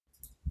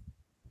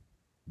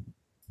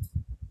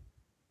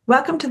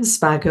Welcome to the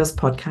Spa Girls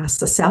podcast,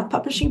 the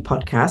self-publishing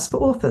podcast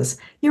for authors.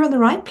 You're in the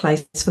right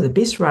place for the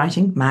best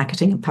writing,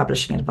 marketing, and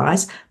publishing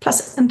advice,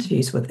 plus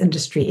interviews with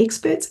industry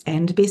experts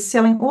and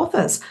best-selling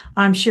authors.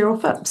 I'm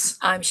Cheryl Phipps.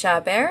 I'm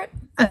Shah Barrett.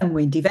 I'm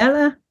Wendy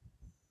Vella.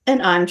 And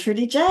I'm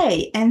Trudy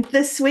J. And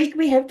this week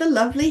we have the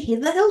lovely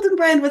Heather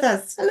Hildenbrand with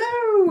us.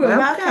 Hello.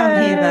 Welcome,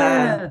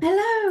 Heather.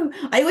 Hello.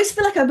 I always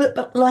feel like I'm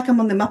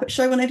on the Muppet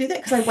Show when I do that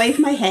because I wave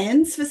my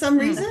hands for some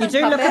reason. You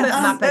do look a bit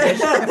Muppetish,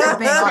 if we're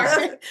being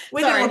honest.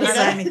 We don't want to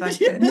say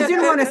anything. You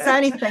didn't want to say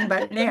anything,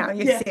 but now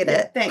you said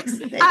it. Thanks.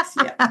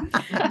 Yeah.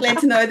 Glad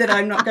to know that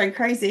I'm not going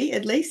crazy,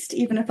 at least,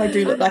 even if I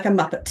do look like a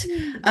Muppet.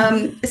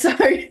 So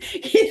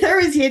Heather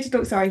is here to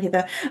talk. Sorry,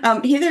 Heather.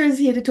 Heather is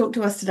here to talk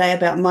to us today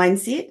about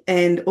mindset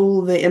and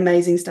all the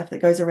amazing stuff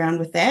that goes around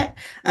with that.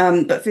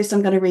 But first,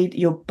 I'm going to read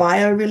your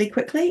bio really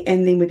quickly,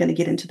 and then we're going to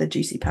get into the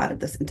juicy part of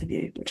this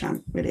interview, which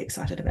I'm really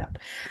excited about.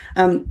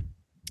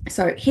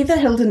 So Heather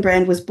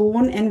Hildenbrand was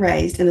born and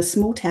raised in a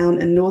small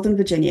town in Northern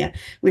Virginia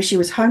where she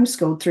was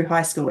homeschooled through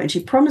high school, and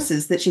she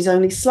promises that she's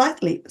only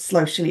slightly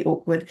socially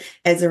awkward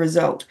as a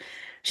result.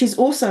 She's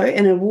also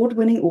an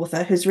award-winning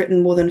author who's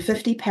written more than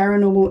 50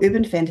 paranormal,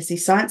 urban fantasy,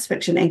 science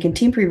fiction, and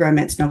contemporary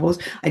romance novels.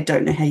 I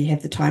don't know how you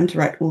have the time to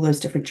write all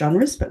those different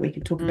genres, but we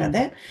can talk about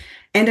that.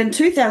 And in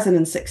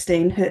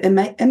 2016, her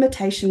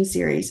Imitation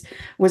series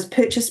was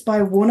purchased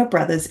by Warner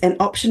Brothers and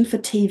optioned for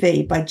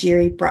TV by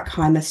Jerry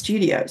Bruckheimer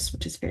Studios,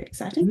 which is very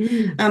exciting.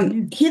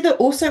 Heather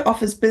also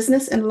offers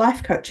business and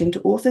life coaching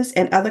to authors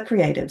and other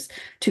creatives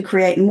to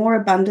create more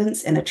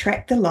abundance and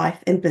attract the life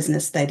and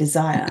business they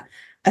desire.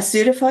 A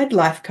certified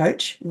life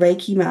coach,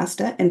 Reiki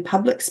master, and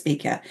public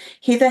speaker,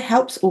 Heather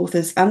helps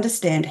authors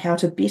understand how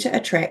to better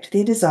attract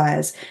their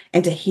desires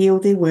and to heal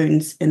their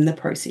wounds in the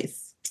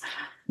process.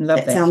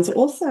 Love that. Sounds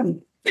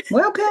awesome.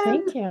 Welcome.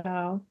 Thank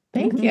you.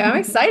 Thank you. I'm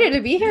excited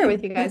to be here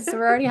with you guys. So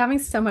we're already having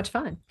so much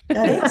fun.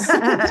 We're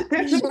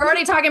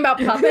already talking about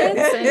puppets.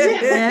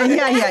 And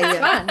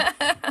Yeah.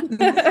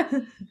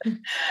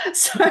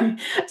 So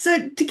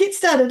to get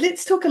started,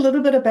 let's talk a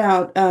little bit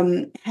about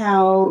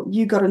how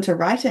you got into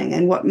writing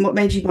and what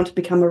made you want to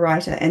become a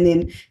writer, and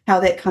then how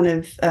that kind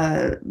of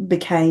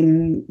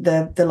became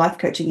the life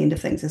coaching end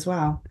of things as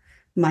well.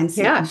 Mindset.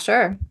 Yeah,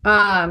 sure.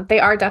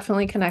 They are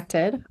definitely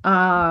connected.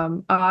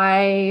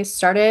 I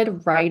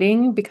started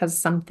writing because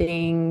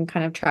something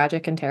kind of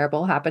tragic and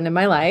terrible happened in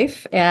my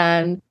life,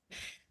 and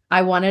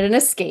I wanted an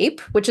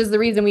escape, which is the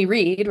reason we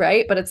read,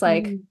 right? But it's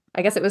like,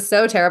 I guess it was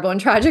so terrible and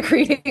tragic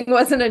reading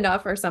wasn't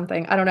enough or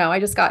something. I don't know.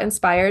 I just got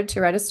inspired to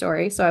write a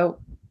story. So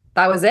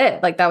that was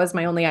it. Like, that was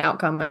my only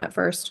outcome at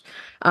first.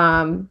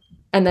 And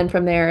then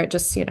from there, it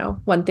just,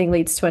 one thing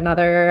leads to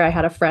another. I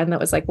had a friend that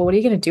was like, well, what are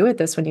you going to do with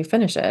this when you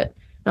finish it?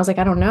 And I was like,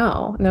 I don't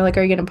know. And they're like,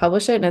 are you going to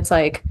publish it? And it's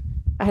like,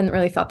 I hadn't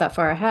really thought that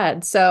far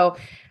ahead. So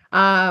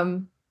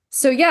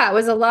yeah, it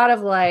was a lot of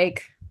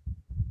like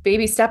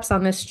baby steps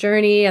on this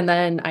journey. And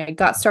then I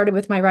got started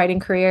with my writing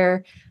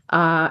career.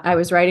 I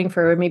was writing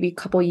for maybe a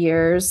couple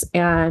years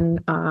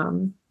and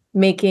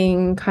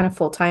making kind of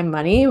full-time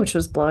money, which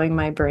was blowing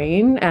my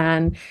brain.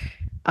 And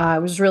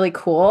it was really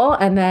cool.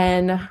 And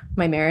then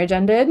my marriage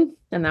ended,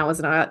 and that was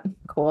not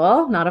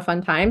cool, not a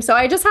fun time. So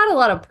I just had a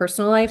lot of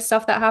personal life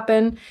stuff that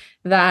happened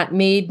that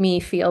made me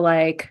feel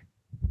like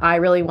I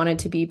really wanted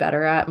to be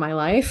better at my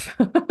life.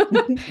 I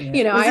wanted to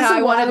be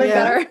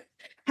better.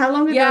 How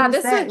long ago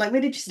was that? Like,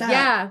 where did you start?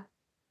 Yeah.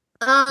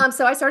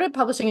 So I started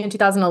publishing in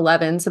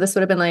 2011. So this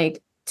would have been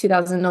like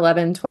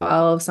 2011,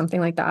 12, something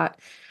like that.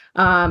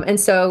 And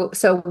so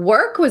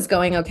work was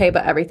going okay,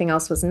 but everything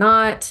else was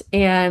not.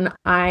 And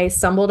I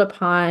stumbled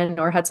upon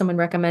or had someone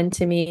recommend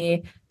to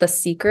me The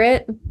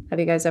Secret. Have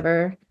you guys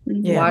ever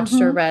watched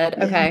or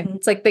read? Okay.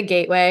 It's like the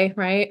gateway,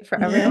 right? For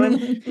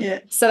everyone. Yeah.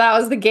 So that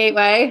was the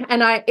gateway.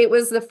 And it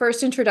was the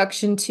first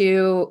introduction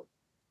to,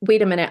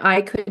 wait a minute,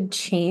 I could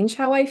change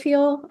how I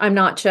feel. I'm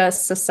not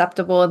just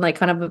susceptible and like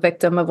kind of a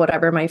victim of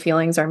whatever my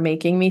feelings are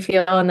making me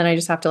feel. And then I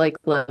just have to like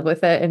live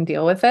with it and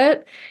deal with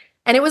it.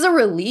 And it was a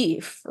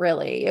relief,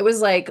 really. It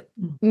was like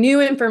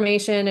new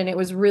information, and it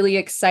was really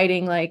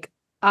exciting. Like,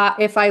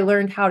 if I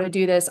learned how to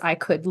do this, I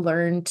could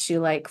learn to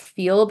like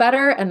feel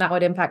better, and that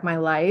would impact my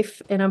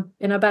life in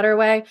a better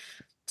way.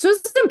 So it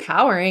was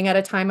empowering at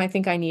a time I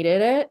think I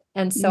needed it.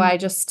 And so I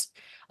just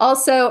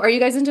also, are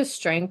you guys into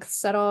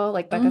strengths at all?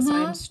 Like Becca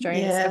Syme's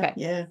strengths? Yeah, okay.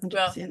 yeah. 100%.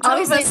 Well,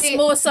 obviously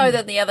more so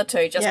than the other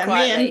two, just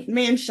quietly.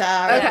 Me and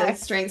Shah are the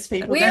strengths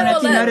people. We're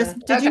all in.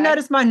 Did you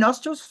notice my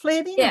nostrils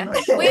flaring? Yeah,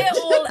 we're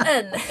all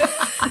in.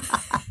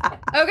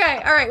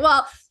 Okay. All right.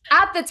 Well,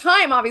 at the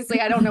time,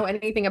 obviously, I don't know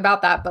anything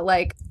about that, but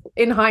like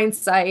in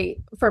hindsight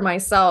for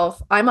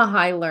myself, I'm a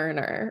high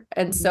learner.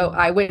 And so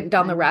I went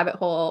down the rabbit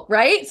hole,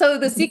 right? So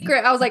The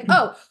Secret, I was like,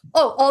 oh,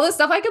 all this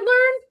stuff I could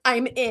learn,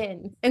 I'm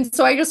in. And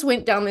so I just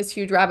went down this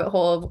huge rabbit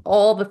hole of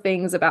all the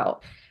things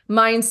about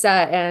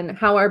mindset and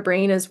how our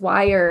brain is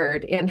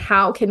wired and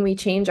how can we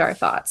change our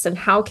thoughts and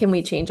how can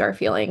we change our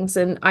feelings.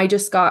 And I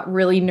just got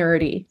really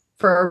nerdy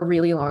for a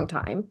really long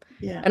time.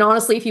 Yeah. And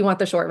honestly, if you want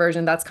the short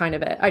version, that's kind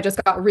of it. I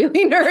just got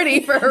really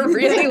nerdy for a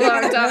really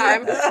long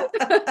time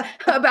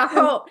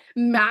about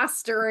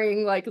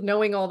mastering, like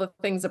knowing all the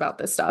things about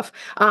this stuff.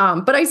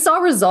 But I saw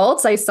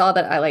results. I saw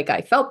that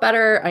I felt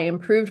better. I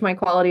improved my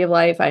quality of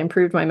life. I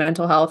improved my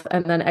mental health.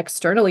 And then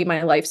externally,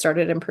 my life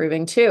started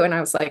improving too. And I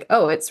was like,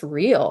 oh, it's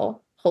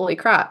real. Holy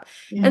crap.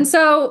 Yeah. And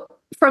so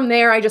from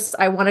there,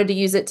 I wanted to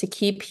use it to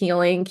keep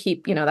healing,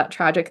 keep, that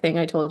tragic thing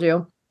I told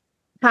you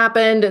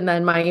happened, and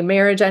then my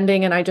marriage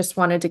ending, and I just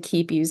wanted to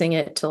keep using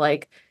it to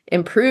like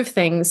improve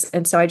things.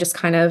 And so I just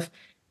kind of,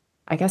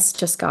 I guess,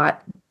 just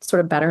got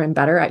sort of better and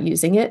better at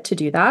using it to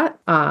do that,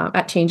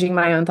 at changing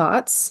my own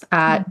thoughts,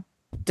 at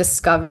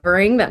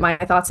discovering that my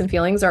thoughts and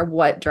feelings are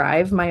what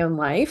drive my own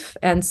life.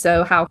 And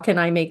so how can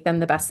I make them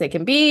the best they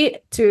can be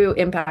to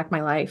impact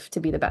my life to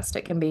be the best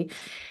it can be?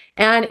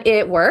 And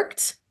it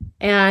worked.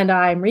 And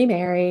I'm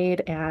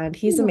remarried, and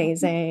he's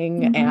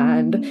amazing.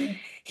 And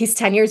he's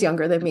 10 years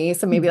younger than me.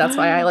 So maybe that's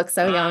why I look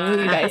so young,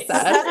 you guys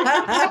said.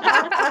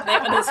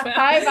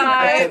 High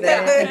five.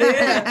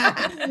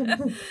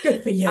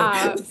 Good for you.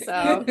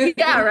 So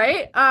yeah,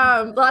 right.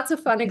 Lots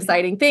of fun,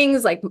 exciting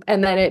things,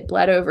 and then it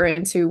bled over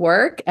into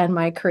work, and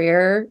my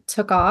career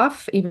took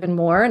off even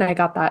more. And I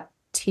got that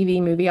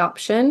TV movie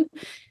option,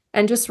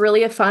 and just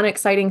really a fun,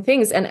 exciting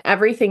things. And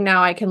everything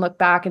now I can look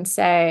back and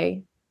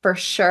say, for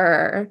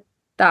sure,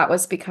 that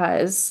was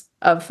because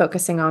of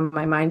focusing on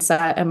my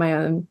mindset and my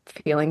own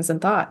feelings and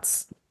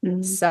thoughts.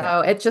 Mm-hmm.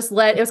 So it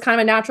was kind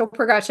of a natural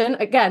progression,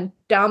 again,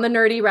 down the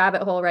nerdy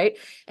rabbit hole, right?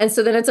 And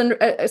so then it's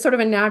a sort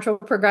of a natural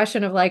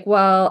progression of like,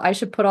 well, I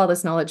should put all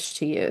this knowledge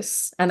to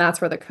use. And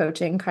that's where the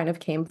coaching kind of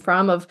came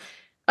from of,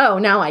 oh,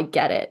 now I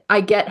get it.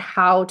 I get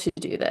how to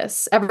do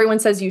this. Everyone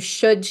says you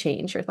should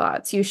change your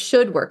thoughts. You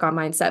should work on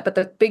mindset. But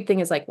the big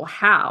thing is like, well,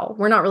 how?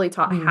 We're not really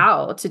taught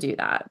how to do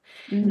that.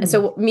 Mm-hmm. And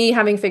so me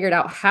having figured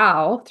out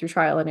how through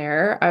trial and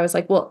error, I was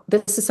like, well,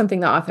 this is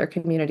something the author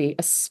community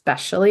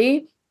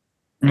especially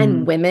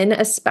and women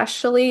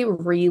especially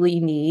really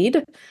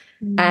need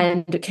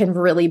and can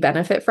really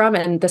benefit from.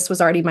 And this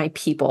was already my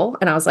people.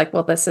 And I was like,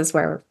 well, this is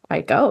where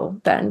I go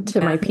then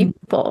to my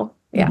people.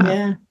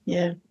 Yeah.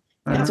 Yeah.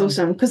 That's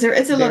awesome, because there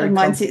is a lot of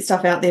mindset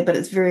stuff out there, but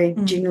it's very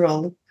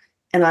general,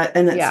 and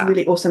it's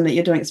really awesome that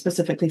you're doing it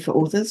specifically for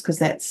authors, because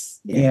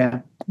that's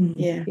I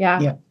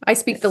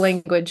speak the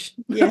language.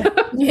 Yeah,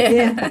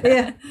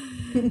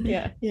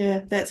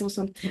 that's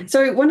awesome.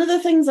 So one of the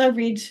things I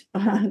read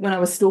when I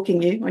was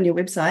stalking you on your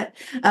website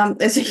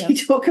is you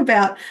talk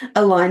about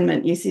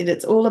alignment. You said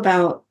it's all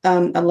about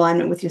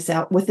alignment with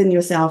yourself, within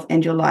yourself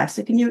and your life.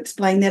 So can you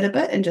explain that a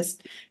bit and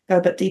just go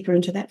a bit deeper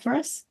into that for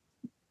us?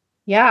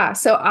 Yeah.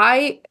 So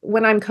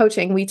when I'm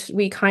coaching,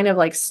 we kind of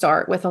like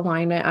start with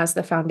alignment as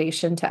the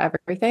foundation to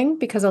everything,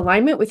 because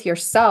alignment with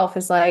yourself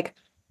is like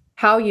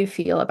how you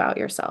feel about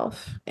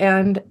yourself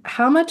and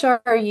how much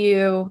are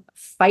you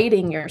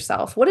fighting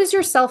yourself? What is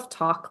your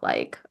self-talk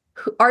like?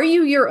 Are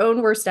you your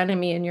own worst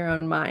enemy in your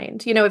own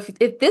mind?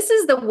 If this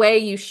is the way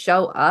you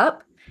show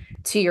up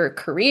to your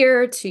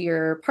career, to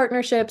your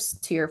partnerships,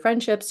 to your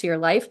friendships, to your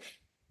life,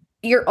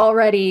 you're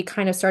already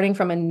kind of starting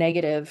from a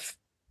negative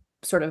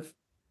sort of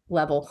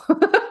level,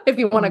 if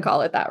you want to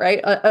call it that, right?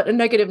 A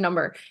negative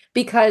number.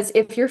 Because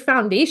if your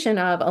foundation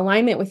of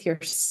alignment with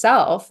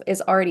yourself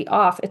is already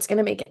off, it's going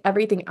to make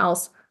everything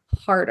else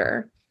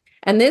harder.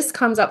 And this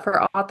comes up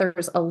for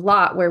authors a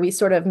lot, where we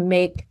sort of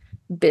make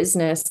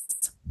business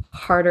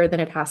harder than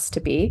it has to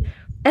be.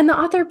 And the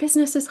author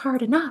business is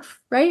hard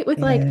enough, right? With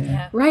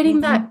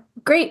writing that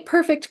great,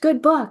 perfect,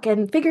 good book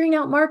and figuring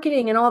out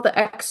marketing and all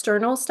the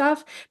external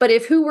stuff. But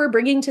if who we're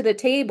bringing to the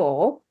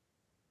table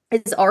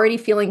is already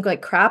feeling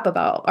like crap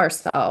about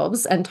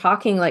ourselves and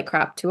talking like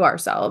crap to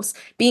ourselves,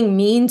 being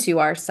mean to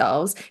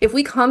ourselves, if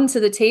we come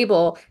to the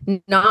table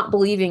not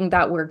believing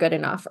that we're good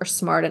enough or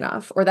smart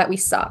enough, or that we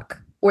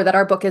suck, or that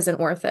our book isn't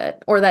worth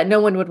it, or that no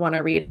one would want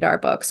to read our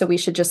book, so we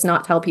should just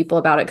not tell people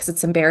about it because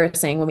it's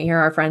embarrassing when we hear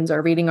our friends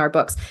are reading our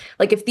books.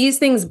 Like, if these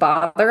things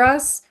bother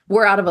us,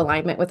 we're out of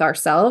alignment with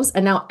ourselves.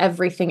 And now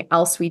everything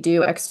else we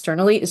do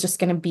externally is just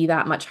going to be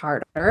that much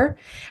harder.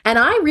 And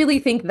I really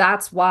think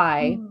that's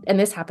why, and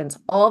this happens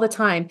all the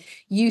time,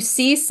 you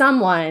see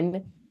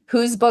someone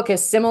whose book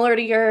is similar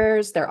to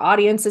yours, their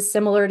audience is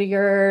similar to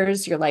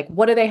yours. You're like,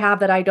 what do they have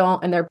that I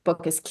don't? And their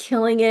book is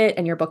killing it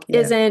and your book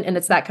isn't. And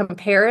it's that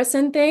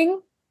comparison thing.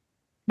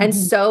 And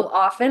so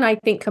often I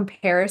think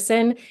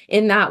comparison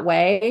in that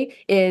way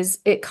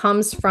it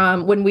comes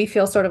from when we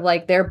feel sort of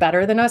like they're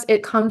better than us.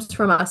 It comes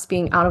from us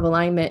being out of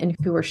alignment in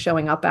who we're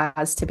showing up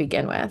as to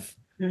begin with.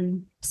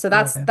 So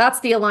that's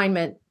the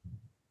alignment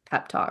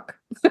pep talk.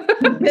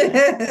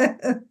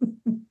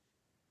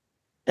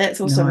 That's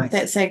awesome. Nice.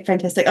 That's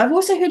fantastic. I've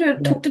also heard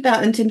it talked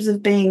about in terms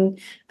of being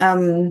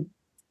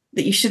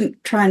that you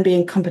shouldn't try and be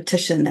in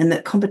competition, and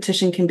that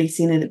competition can be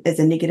seen as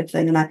a negative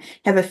thing. And I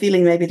have a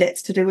feeling maybe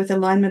that's to do with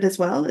alignment as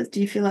well.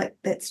 Do you feel like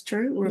that's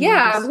true? Or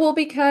well,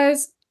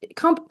 because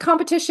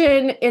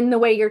competition in the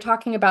way you're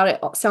talking about it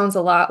sounds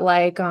a lot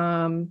like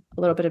a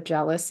little bit of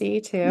jealousy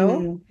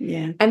too.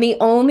 Yeah. And the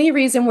only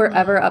reason we're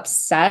ever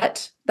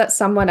upset that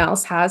someone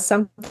else has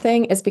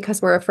something is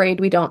because we're afraid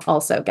we don't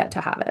also get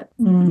to have it.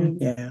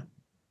 Yeah.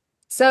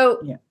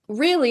 So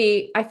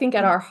really, I think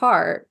at our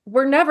heart,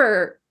 we're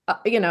never,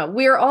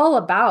 we're all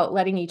about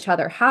letting each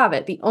other have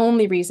it. The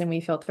only reason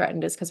we feel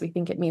threatened is because we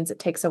think it means it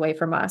takes away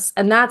from us.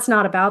 And that's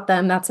not about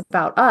them. That's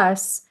about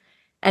us.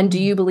 And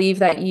do you believe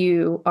that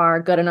you are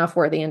good enough,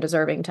 worthy, and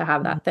deserving to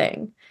have that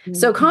thing?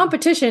 So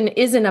competition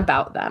isn't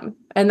about them.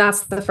 And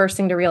that's the first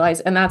thing to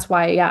realize. And that's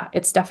why,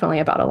 it's definitely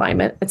about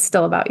alignment. It's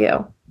still about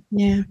you.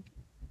 Yeah.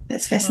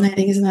 That's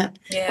fascinating, isn't it?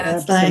 Yeah.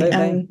 It's like,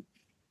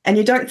 and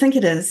you don't think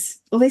it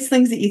is. All these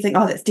things that you think,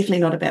 oh, that's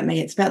definitely not about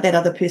me. It's about that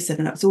other person.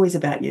 And it's always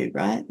about you,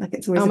 right? Like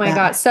it's always Oh my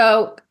God.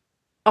 So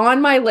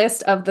on my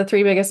list of the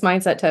 3 biggest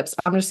mindset tips,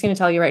 I'm just going to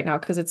tell you right now,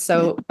 because it's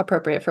so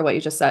appropriate for what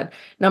you just said.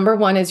 Number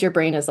 1 is your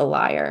brain is a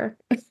liar.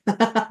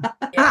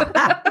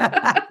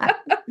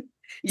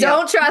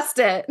 Don't trust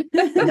it.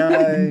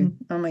 No.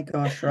 Oh my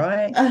gosh,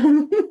 right?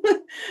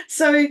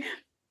 So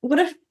what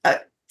if,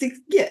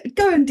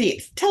 go in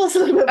depth. Tell us a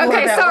little bit more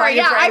about why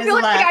your brain I feel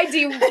is like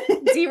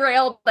I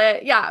derailed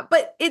it. Yeah,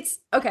 but it's,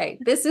 okay.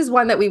 This is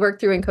one that we work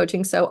through in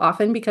coaching so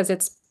often because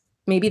it's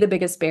maybe the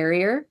biggest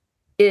barrier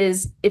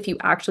is if you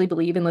actually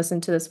believe and listen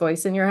to this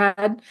voice in your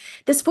head.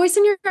 This voice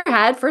in your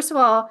head, first of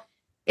all,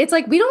 it's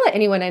like we don't let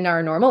anyone in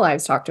our normal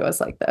lives talk to us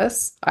like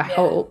this. I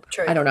hope.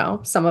 True. I don't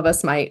know. Some of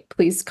us might.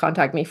 Please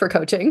contact me for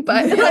coaching,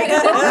 but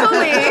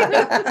hopefully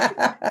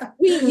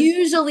we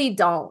usually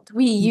don't.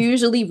 We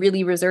usually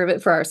really reserve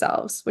it for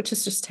ourselves, which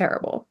is just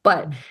terrible.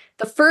 But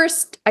the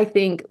first, I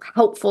think,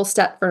 helpful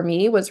step for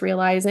me was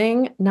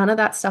realizing none of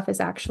that stuff is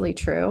actually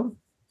true.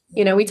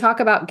 We talk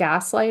about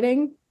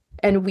gaslighting.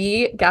 And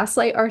we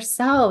gaslight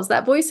ourselves.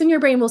 That voice in your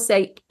brain will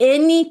say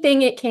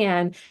anything it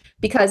can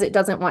because it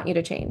doesn't want you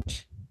to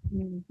change.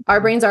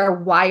 Our brains are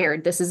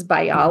wired. This is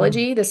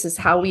biology. This is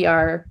how we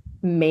are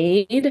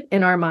made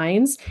in our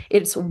minds.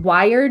 It's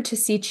wired to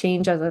see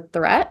change as a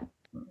threat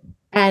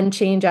and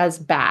change as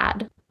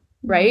bad,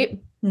 right?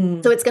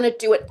 So it's going to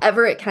do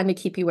whatever it can to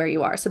keep you where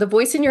you are. So the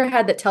voice in your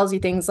head that tells you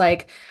things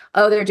like,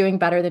 oh, they're doing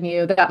better than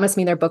you, that must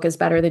mean their book is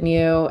better than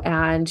you,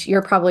 and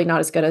you're probably not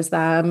as good as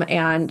them,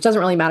 and it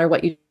doesn't really matter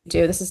what you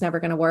do, this is never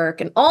going to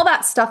work, and all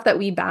that stuff that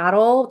we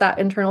battle, that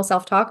internal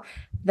self-talk,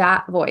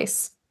 that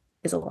voice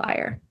is a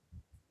liar.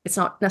 It's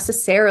not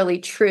necessarily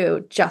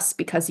true just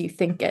because you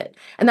think it.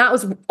 And that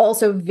was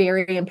also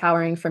very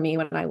empowering for me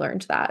when I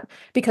learned that,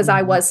 because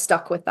I was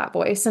stuck with that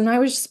voice and I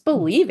was just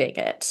believing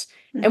it.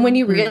 And when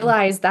you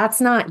realize that's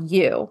not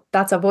you,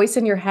 that's a voice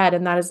in your head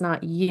and that is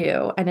not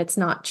you and it's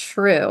not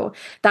true,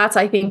 that's,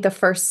 I think, the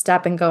first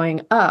step in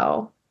going,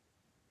 oh,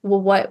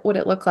 well, what would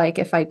it look like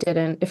if I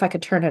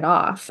could turn it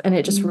off? And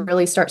it just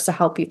really starts to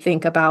help you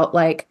think about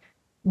like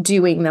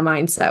doing the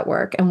mindset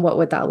work and what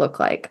would that look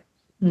like?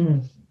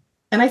 And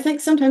I think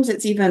sometimes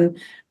it's even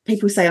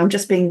people say, I'm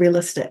just being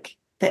realistic.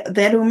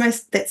 That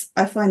almost,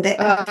 I find that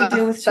I have to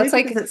deal with too, that's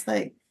like, it's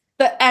like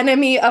the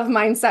enemy of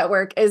mindset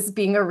work is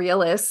being a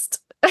realist.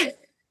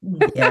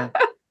 Yeah.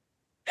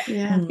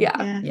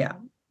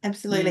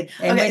 Absolutely.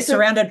 And we're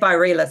surrounded by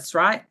realists,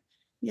 right?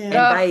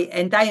 Yeah.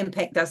 And they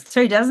impact us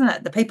too, doesn't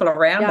it? The people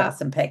around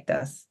us impact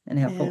us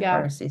in our thought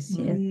process.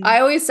 I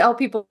always tell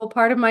people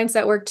part of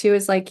mindset work too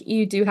is like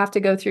you do have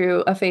to go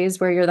through a phase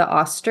where you're the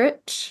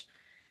ostrich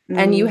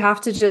and you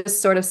have to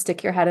just sort of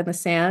stick your head in the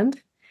sand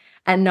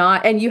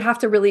and you have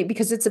to really,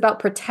 because it's about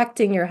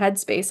protecting your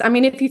headspace. I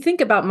mean, if you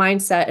think about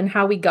mindset and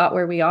how we got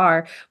where we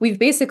are, we've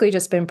basically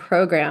just been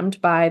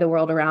programmed by the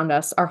world around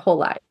us our whole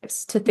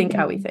lives to think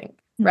how we think.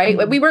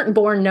 Right? We weren't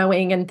born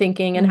knowing and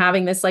thinking and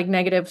having this like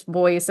negative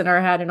voice in our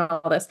head and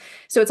all this.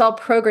 So it's all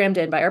programmed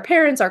in by our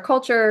parents, our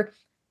culture,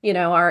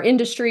 our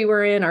industry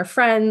we're in, our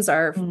friends,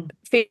 our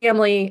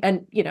family,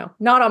 and,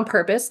 not on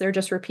purpose. They're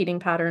just repeating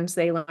patterns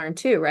they learn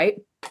too.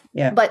 Right.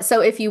 Yeah. But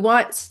so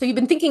you've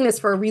been thinking this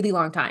for a really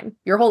long time,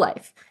 your whole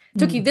life. It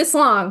took you this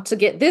long to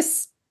get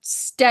this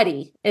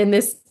steady in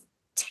this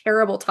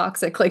terrible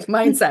toxic like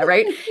mindset,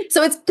 right?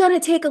 So it's going to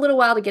take a little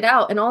while to get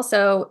out. And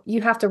also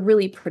you have to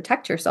really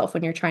protect yourself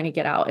when you're trying to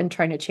get out and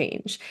trying to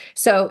change.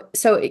 So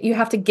you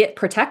have to get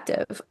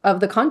protective of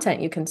the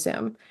content you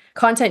consume.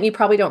 Content you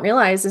probably don't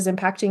realize is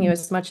impacting you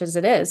as much as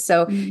it is.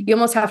 So you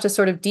almost have to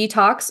sort of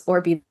detox or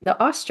be the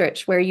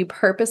ostrich where you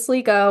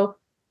purposely go,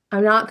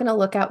 I'm not going to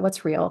look at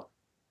what's real.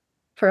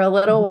 For a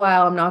little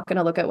while, I'm not going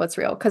to look at what's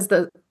real because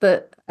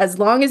as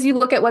long as you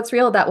look at what's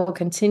real, that will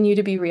continue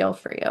to be real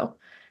for you.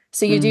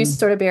 So you do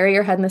sort of bury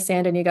your head in the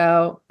sand and you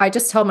go, I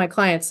just tell my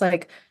clients,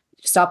 like,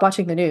 stop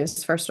watching the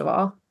news, first of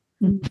all.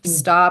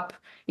 Stop,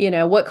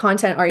 what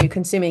content are you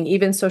consuming?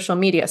 Even social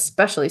media,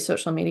 especially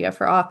social media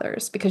for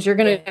authors, because you're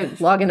going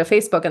to log into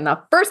Facebook and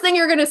the first thing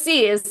you're going to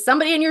see is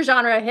somebody in your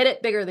genre hit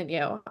it bigger than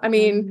you. I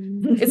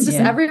mean, it's just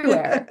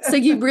everywhere. So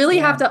you really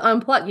have to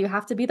unplug. You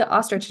have to be the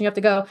ostrich and you have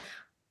to go,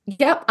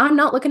 yep, I'm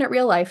not looking at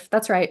real life.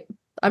 That's right.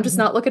 I'm just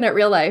not looking at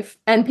real life.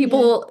 And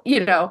people,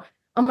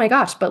 oh oh my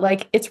gosh, but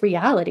like it's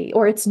reality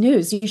or it's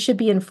news. You should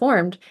be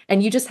informed.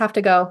 And you just have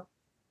to go,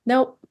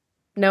 nope.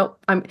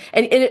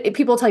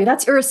 People tell you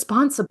that's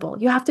irresponsible.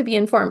 You have to be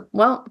informed.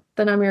 Well,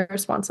 then I'm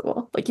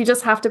irresponsible. Like you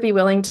just have to be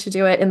willing to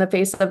do it in the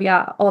face of,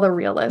 all the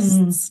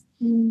realists.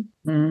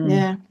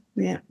 Yeah.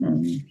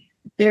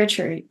 Very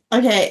true.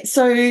 Okay,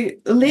 so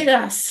let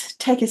us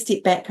take a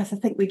step back because I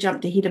think we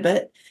jumped ahead a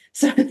bit.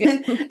 So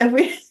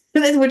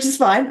which is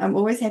fine. I'm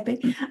always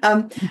happy.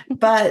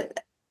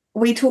 But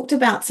we talked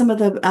about some of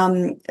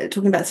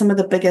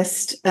the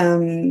biggest or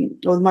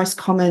the most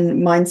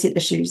common mindset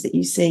issues that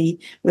you see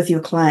with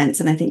your clients,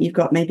 and I think you've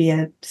got maybe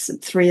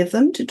 3 of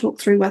them to talk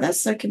through with us.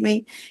 So can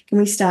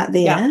we start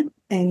there?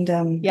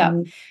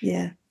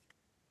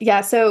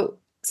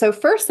 So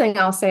first thing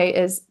I'll say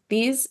is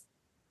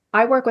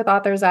I work with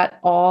authors at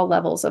all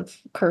levels of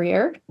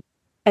career,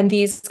 and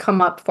these come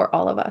up for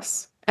all of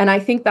us. And I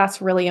think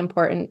that's really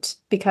important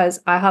because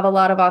I have a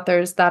lot of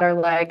authors that are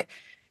like,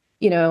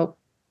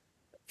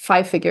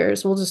 5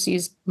 figures. We'll just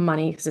use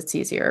money because it's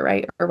easier,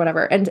 right? Or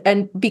whatever.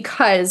 And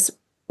because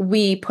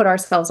we put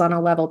ourselves on a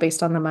level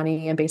based on the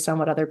money and based on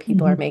what other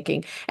people are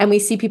making. And we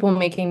see people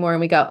making more and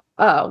we go,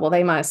 oh, well,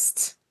 they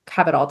must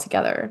have it all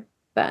together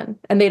then.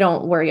 And they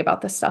don't worry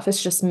about this stuff.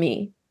 It's just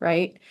me,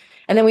 right?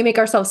 And then we make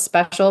ourselves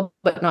special,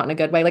 but not in a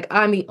good way. Like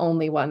I'm the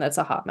only one that's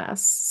a hot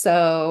mess.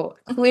 So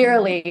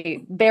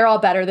clearly they're all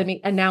better than me.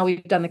 And now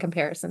we've done the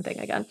comparison thing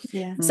again.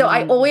 Yeah. So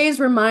I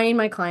always remind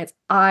my clients,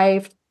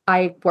 I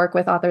work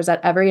with authors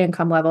at every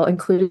income level,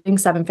 including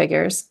 7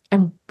 figures,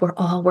 and we're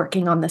all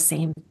working on the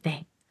same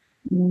thing.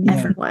 Yeah.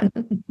 Everyone.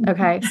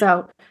 Okay.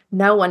 So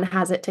no one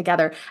has it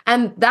together.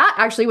 And that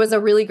actually was a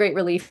really great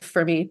relief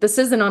for me. This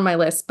isn't on my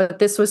list, but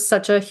this was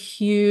such a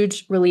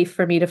huge relief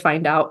for me to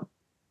find out.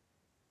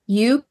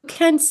 You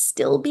can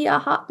still be a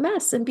hot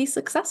mess and be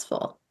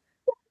successul.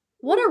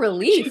 What a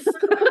relief.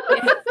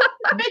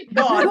 Thank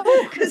God.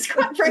 Because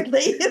quite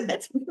frankly,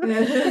 that's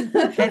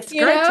great to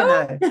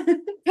know.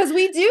 Because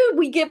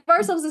we give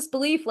ourselves this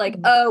belief like,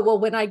 oh, well,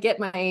 when I get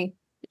my,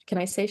 can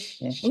I say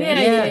shit?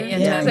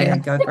 Yeah,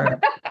 go for it.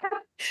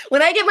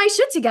 When I get my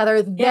shit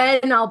together,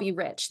 then I'll be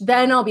rich.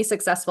 Then I'll be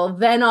successful.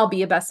 Then I'll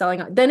be a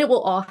best-selling. Then it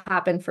will all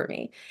happen for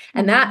me.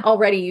 And that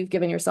already you've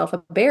given yourself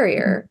a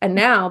barrier. And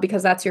now,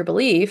 because that's your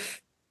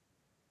belief,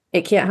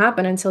 it can't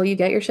happen until you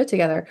get your shit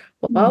together.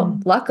 Well,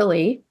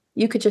 luckily,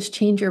 you could just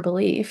change your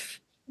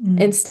belief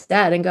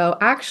instead and go,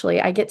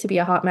 actually, I get to be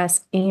a hot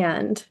mess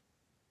and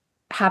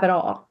have it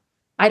all.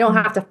 I don't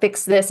have to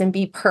fix this and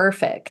be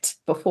perfect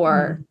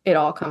before it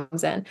all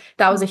comes in.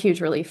 That was a huge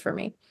relief for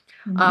me.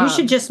 You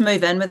should just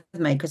move in with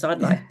me because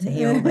I'd like to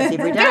hear all this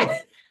every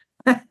day.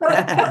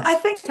 I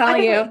think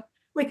you.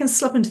 We can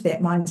slip into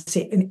that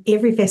mindset in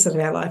every facet of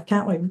our life,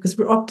 can't we? Because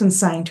we're often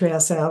saying to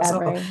ourselves,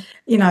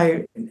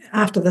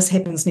 after this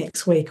happens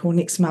next week or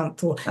next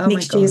month or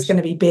next year's going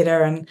to be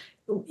better. And,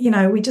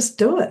 we just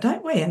do it,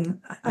 don't we?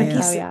 And I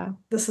guess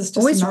this is just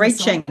always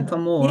reaching for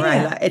more,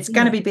 right? Like, it's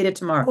going to be better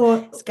tomorrow. Or,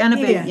 it's going to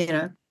be,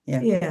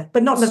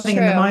 but not living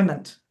in the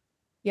moment.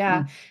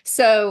 Yeah.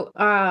 So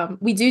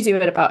we do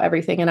it about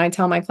everything. And I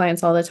tell my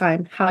clients all the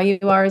time, how you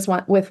are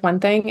with one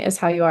thing is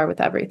how you are with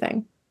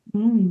everything.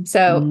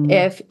 So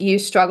if you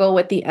struggle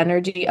with the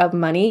energy of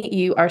money,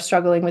 you are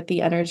struggling with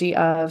the energy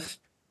of,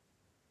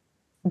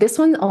 this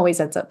one always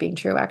ends up being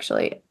true,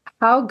 actually.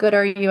 How good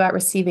are you at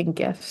receiving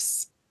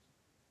gifts?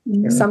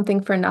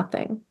 Something for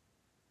nothing.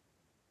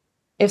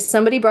 If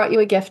somebody brought you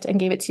a gift and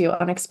gave it to you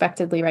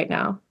unexpectedly right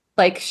now,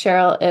 like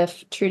Cheryl,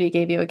 if Trudy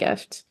gave you a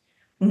gift,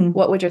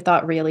 what would your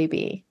thought really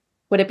be?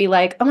 Would it be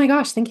like, oh my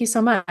gosh, thank you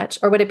so much?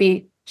 Or would it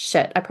be,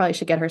 shit, I probably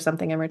should get her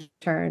something in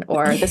return,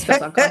 or this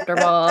feels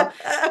uncomfortable?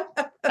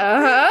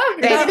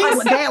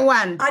 That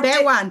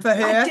one for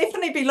her. I'd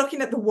definitely be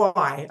looking at the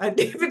why. Okay, I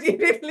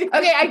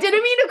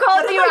didn't mean to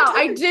call you out.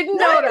 I didn't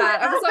know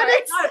that. I'm sorry.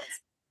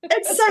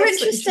 It's so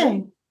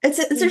interesting. It's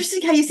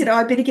interesting how you said,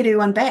 I better get her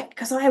one back,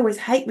 because I always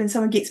hate when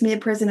someone gets me a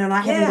present and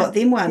I haven't got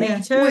them one.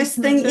 Worst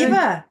thing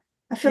ever.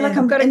 I feel like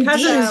I've got a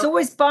cousin who's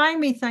always buying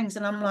me things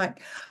and I'm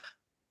like,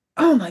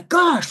 oh my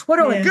gosh, what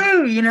do I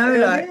do?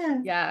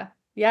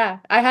 Yeah.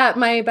 I had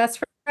my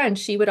best friend.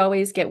 She would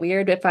always get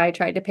weird if I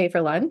tried to pay for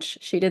lunch.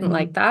 She didn't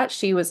like that.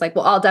 She was like,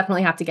 well, I'll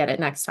definitely have to get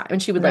it next time.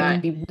 And she would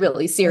be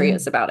really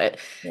serious about it.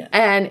 Yeah.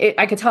 And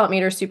I could tell it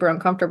made her super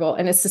uncomfortable.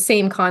 And it's the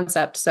same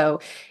concept. So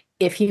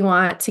if you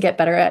want to get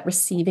better at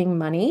receiving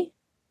money,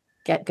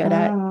 get good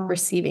at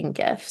receiving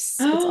gifts.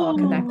 It's all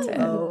connected.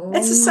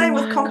 It's the same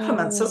with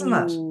compliments, isn't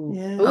it?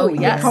 Yeah. Oh,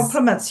 yes.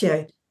 Compliments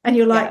you. And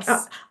you're like,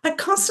 I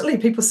constantly,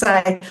 people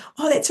say,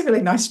 oh, that's a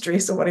really nice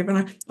dress or whatever.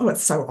 And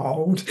it's so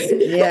old.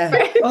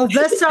 Yeah. Oh,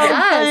 this old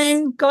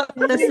thing got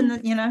this and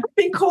I've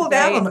been called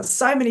out on it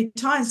so many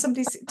times.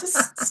 Somebody said,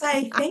 just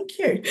say thank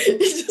you. You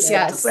just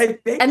have to say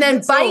thank you. And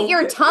then bite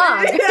your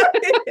tongue.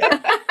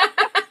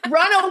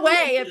 Run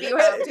away if you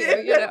have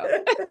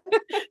to,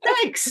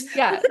 Thanks.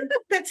 Yeah.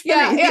 That's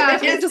funny.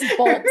 Yeah. Just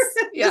bolts.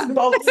 Just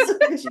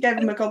bolts. She gave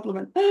him a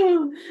compliment.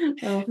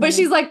 But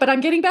she's like, but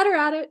I'm getting better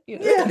at it. You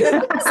know?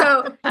 Yeah.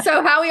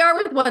 So how we are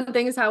with one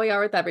thing is how we are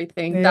with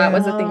everything. Yeah. That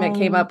was the thing that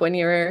came up when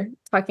you were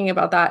talking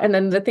about that. And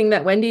then the thing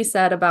that Wendy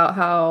said about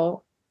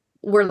how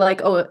we're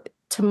like, oh,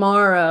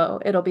 tomorrow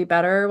it'll be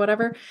better or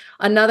whatever.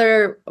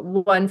 Another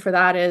one for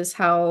that is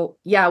how,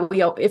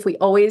 if we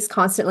always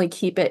constantly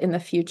keep it in the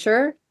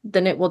future,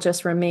 then it will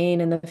just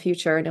remain in the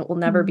future and it will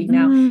never be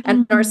now.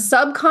 And our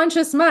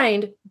subconscious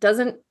mind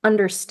doesn't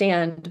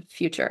understand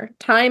future.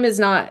 Time is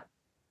not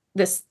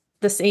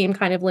the same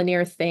kind of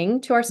linear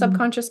thing to our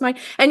subconscious mind.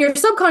 And your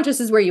subconscious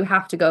is where you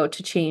have to go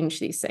to change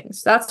these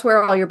things. That's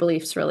where all your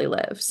beliefs really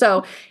live.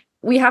 So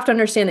we have to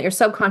understand that your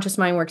subconscious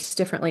mind works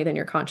differently than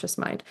your conscious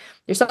mind.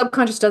 Your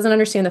subconscious doesn't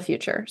understand the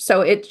future.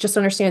 So it just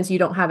understands you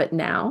don't have it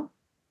now.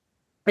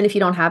 And if you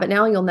don't have it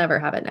now, you'll never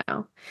have it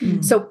now.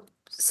 So,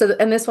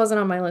 and this wasn't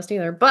on my list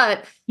either,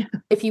 but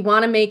if you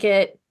want to make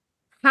it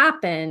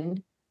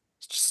happen,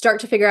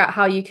 start to figure out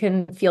how you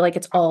can feel like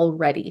it's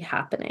already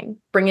happening.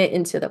 Bring it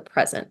into the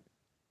present.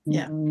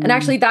 Yeah. And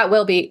actually that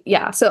will be,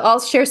 so I'll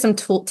share some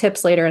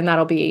tips later, and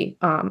that'll be,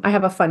 I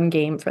have a fun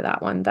game for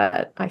that one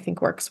that I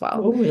think works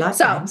well. Oh, we like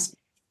games.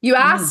 You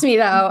asked me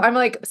though, I'm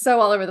like so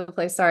all over the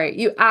place. Sorry.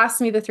 You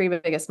asked me the 3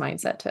 biggest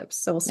mindset tips.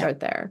 So we'll start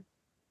there.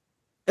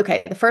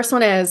 Okay. The first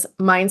one is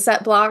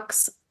mindset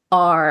blocks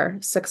are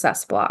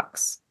success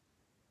blocks.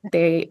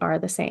 They are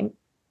the same.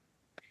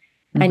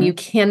 And you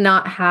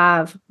cannot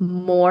have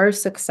more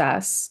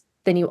success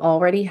than you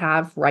already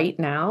have right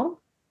now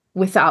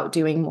without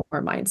doing more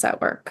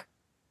mindset work.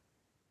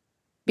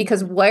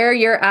 Because where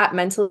you're at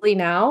mentally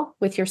now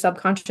with your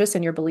subconscious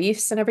and your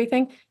beliefs and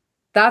everything,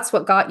 that's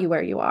what got you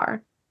where you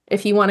are.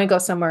 If you want to go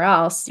somewhere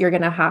else, you're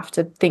going to have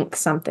to think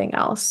something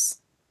else.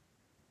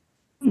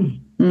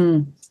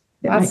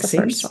 That's the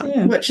first one.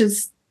 Yeah. Which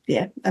is,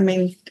 I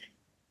mean,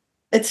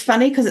 it's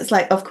funny because it's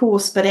like, of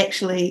course, but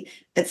actually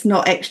it's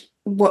not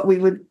what we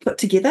would put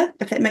together,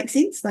 if that makes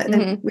sense. Like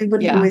we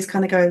wouldn't always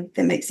kind of go,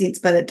 that makes sense,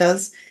 but it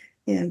does.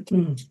 Yeah.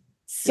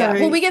 So,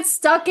 well, we get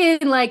stuck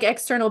in like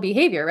external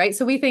behavior, right?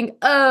 So we think,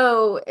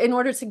 oh, in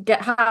order to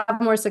have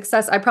more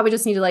success, I probably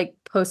just need to like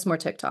post more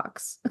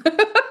TikToks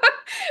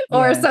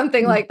or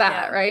something like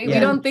that, right? We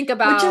don't think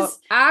about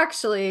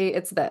actually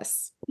it's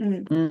this.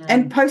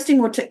 And posting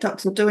more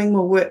TikToks or doing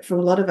more work for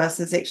a lot of us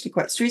is actually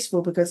quite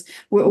stressful because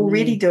we're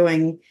already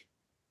doing,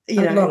 a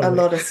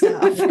lot of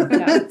stuff. It's a lot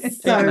of us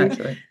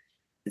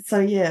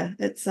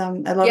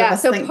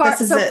think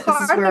this is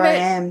where I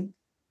am.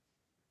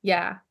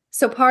 Yeah.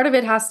 So part of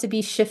it has to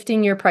be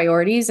shifting your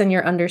priorities and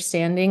your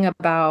understanding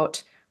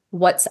about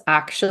what's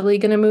actually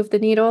going to move the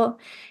needle.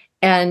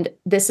 And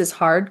this is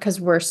hard because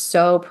we're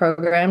so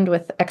programmed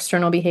with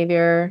external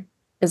behavior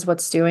is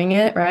what's doing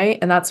it, right?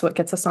 And that's what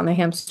gets us on the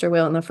hamster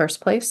wheel in the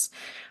first place.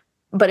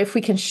 But if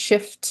we can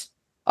shift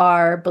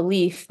our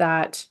belief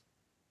that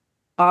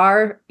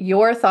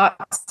your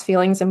thoughts,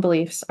 feelings, and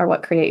beliefs are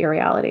what create your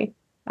reality.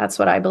 That's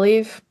what I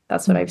believe.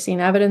 That's what I've seen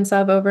evidence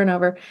of over and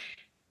over.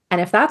 And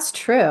if that's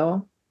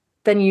true,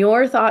 then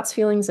your thoughts,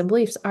 feelings, and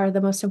beliefs are the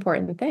most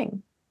important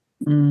thing.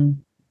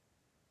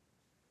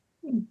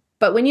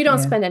 But when you don't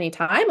spend any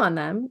time on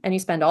them and you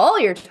spend all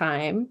your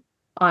time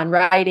on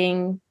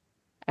writing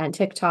and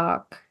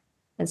TikTok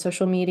and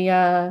social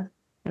media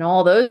and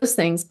all those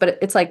things, but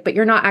it's like, but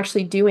you're not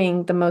actually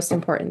doing the most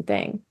important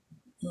thing.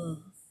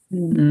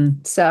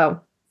 So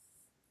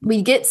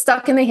we get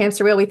stuck in the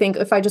hamster wheel. We think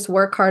if I just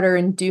work harder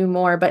and do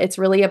more, but it's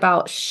really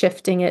about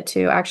shifting it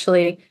to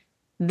actually,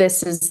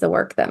 this is the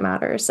work that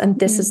matters. And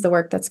this is the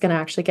work that's going to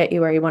actually get you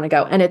where you want to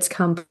go. And it's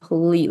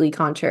completely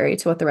contrary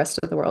to what the rest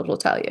of the world will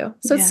tell you.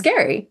 So it's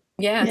scary.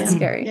 Yeah. It's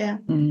scary. Yeah.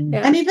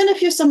 And even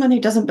if you're someone who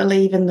doesn't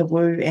believe in the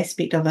woo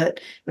aspect of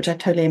it, which I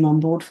totally am on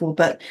board for,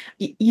 but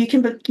you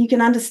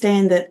can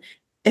understand that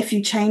if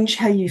you change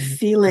how you're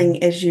feeling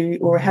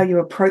or how you're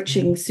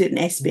approaching certain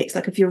aspects,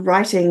 like if you're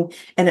writing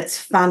and it's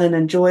fun and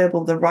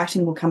enjoyable, the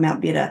writing will come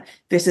out better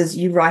versus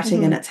you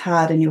writing and it's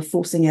hard and you're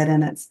forcing it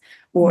and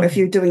or if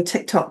you're doing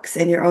TikToks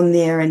and you're on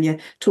there and you're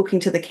talking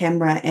to the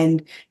camera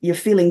and you're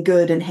feeling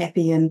good and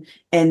happy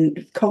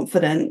and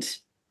confident,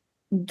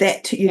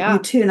 that you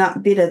turn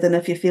up better than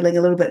if you're feeling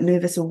a little bit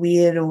nervous or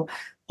weird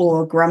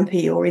or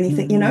grumpy or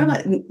anything,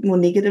 like more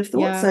negative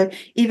thoughts. Yeah. So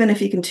even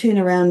if you can turn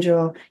around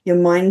your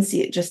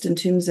mindset just in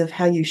terms of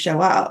how you show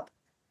up,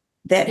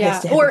 that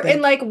has to have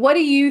and like, what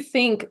do you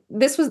think?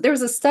 There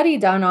was a study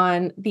done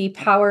on the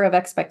power of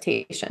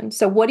expectation.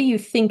 So what do you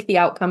think the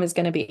outcome is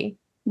going to be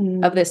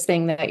of this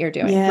thing that you're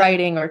doing,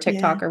 writing or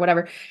TikTok or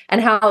whatever,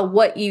 and how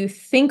what you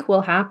think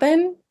will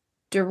happen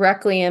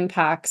directly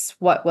impacts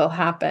what will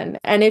happen.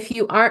 And if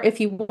you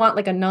want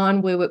like a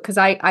non-woo-woo, because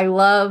I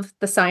love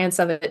the science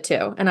of it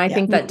too. And I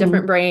think that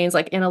different brains,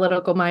 like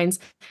analytical minds,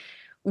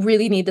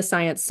 really need the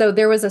science. So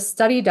there was a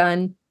study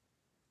done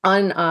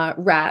on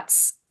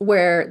rats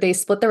where they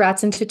split the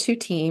rats into 2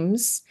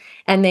 teams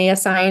and they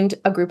assigned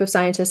a group of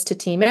scientists to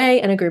team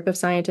A and a group of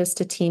scientists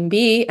to team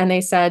B. And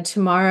they said,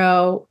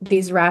 tomorrow,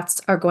 these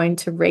rats are going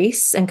to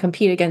race and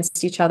compete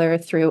against each other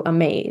through a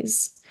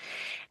maze.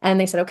 And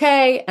they said,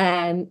 okay.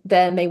 And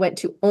then they went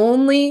to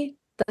only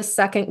the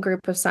second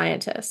group of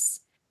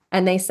scientists,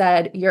 and they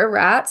said, your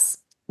rats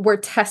were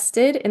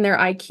tested in their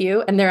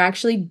IQ, and they're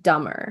actually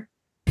dumber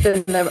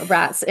than the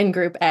rats in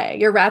group A.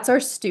 Your rats are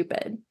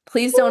stupid.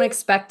 Please don't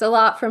expect a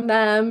lot from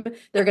them.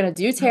 They're going to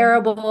do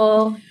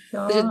terrible.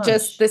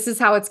 Just this is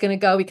how it's going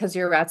to go because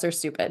your rats are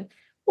stupid.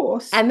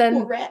 And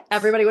then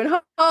everybody went home.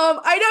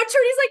 I know,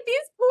 Trudy's like,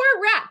 these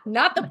poor rats.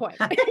 Not the point.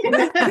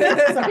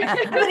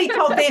 Nobody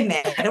told them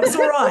that. It was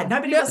all right.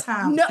 Nobody was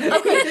harmed. No,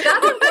 okay,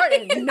 that's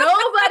important.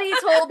 Nobody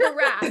told the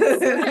rats.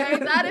 Okay,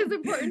 that is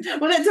important.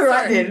 Well, it's all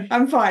right then.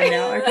 I'm fine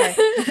now. Okay.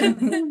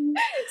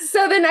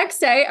 So the next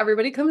day,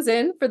 everybody comes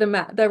in for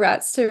the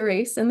rats to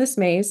race in this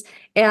maze.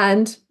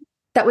 And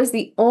that was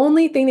the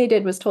only thing they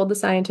did was told the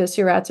scientists,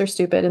 your rats are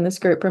stupid in this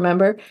group,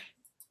 remember?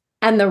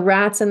 And the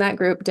rats in that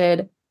group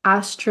did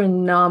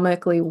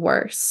astronomically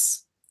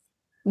worse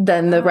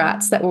than the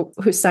rats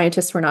whose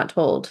scientists were not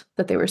told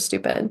that they were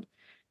stupid.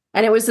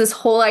 And it was this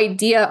whole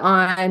idea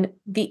on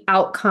the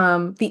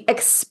outcome, the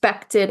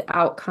expected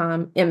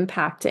outcome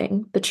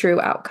impacting the true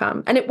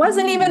outcome. And it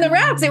wasn't even the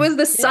rats, it was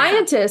the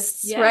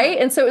scientists, right?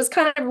 And so it was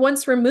kind of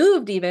once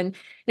removed even. And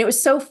it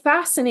was so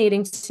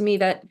fascinating to me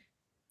that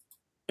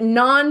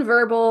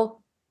nonverbal,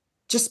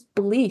 just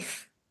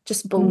belief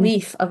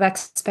of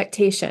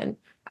expectation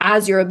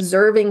as you're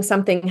observing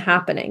something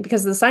happening,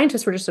 because the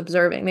scientists were just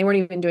observing. They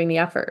weren't even doing the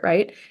effort,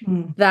 right?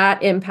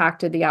 That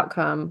impacted the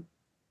outcome.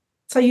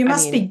 So you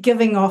must be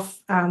giving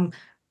off a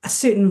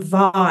certain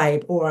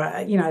vibe or,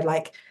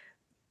 like,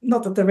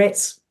 not that the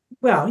rats,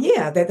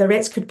 that the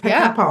rats could pick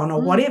up on or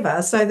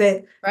whatever, so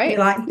that you're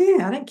like,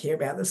 I don't care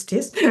about this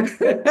test.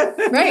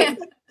 Right.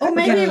 Or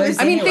maybe it was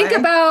think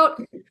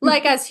about,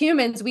 like, as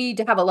humans, we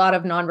have a lot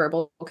of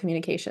nonverbal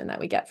communication that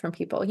we get from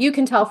people. You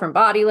can tell from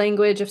body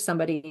language if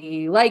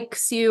somebody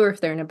likes you or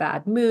if they're in a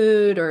bad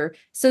mood or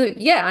so.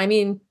 Yeah, I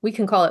mean, we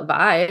can call it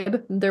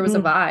vibe. There was a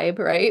vibe,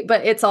 right?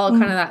 But it's all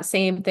kind of that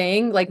same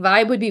thing. Like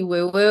vibe would be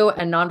woo-woo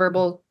and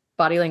nonverbal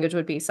body language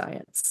would be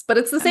science, but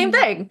it's the same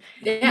thing.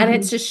 And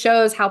it just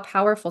shows how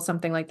powerful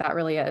something like that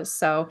really is.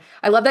 So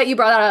I love that you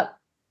brought that up,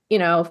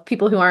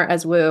 people who aren't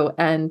as woo,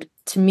 and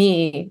to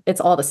me, it's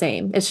all the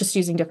same. It's just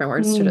using different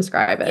words to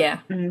describe it. Yeah.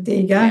 There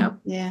you go.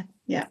 Yeah.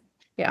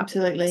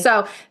 Absolutely.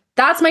 So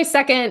that's my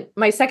second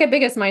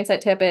biggest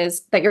mindset tip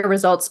is that your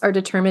results are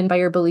determined by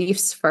your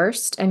beliefs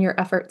first and your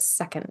efforts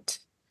second.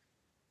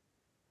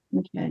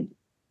 Okay.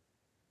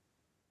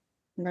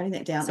 I'm writing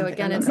that down. So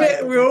again, it's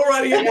like, we're all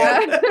writing it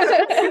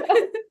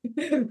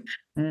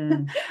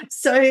down.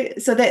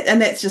 So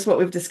that's just what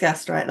we've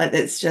discussed, right? Like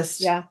that's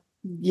just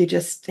you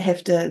just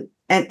have to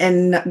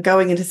and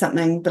going into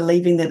something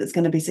believing that it's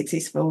going to be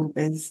successful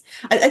is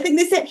I think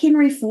there's that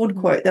Henry Ford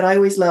quote that I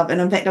always love,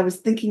 and in fact I was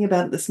thinking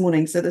about it this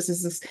morning, so this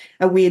is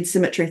a weird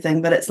symmetry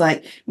thing, but it's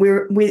like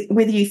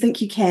whether you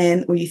think you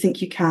can or you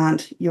think you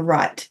can't, you're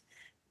right.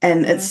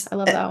 And I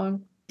love that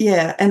one.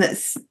 And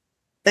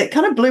it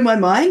kind of blew my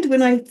mind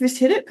when I first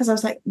heard it, because I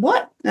was like,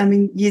 what? I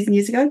mean, years and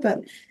years ago,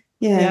 but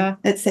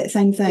it's that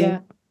same thing. Yeah.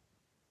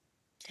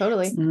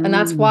 Totally. And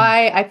that's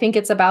why I think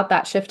it's about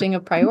that shifting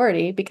of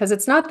priority, because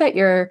it's not that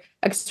your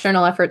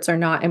external efforts are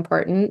not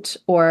important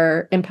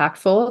or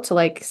impactful to,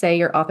 like, say,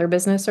 your author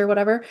business or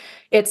whatever.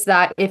 It's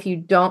that if you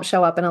don't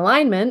show up in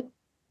alignment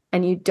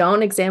and you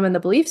don't examine the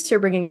beliefs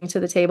you're bringing to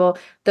the table,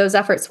 those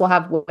efforts will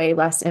have way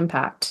less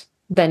impact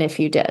than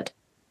if you did.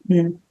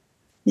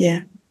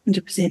 Yeah,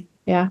 100%.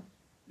 Yeah.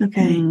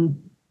 Okay.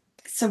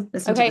 So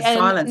listen to the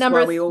silence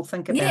while we all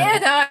think about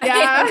it.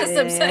 I'm just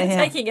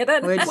taking it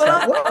in.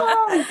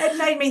 It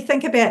made me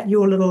think about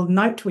your little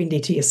note,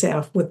 Wendy, to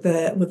yourself with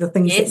the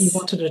things that you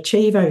wanted to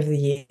achieve over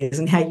the years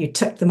and how you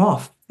ticked them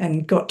off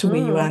and got to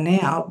where you are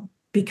now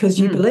because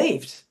you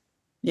believed.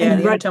 Yeah,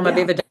 the only time I've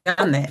ever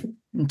done that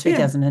in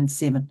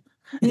 2007.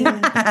 Maybe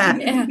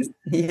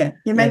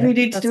we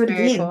need to do it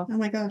again. Cool. Oh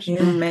my gosh.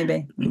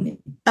 Maybe.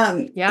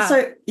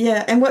 So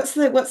and what's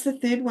the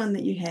third one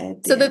that you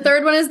had there? So the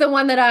third one is the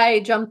one that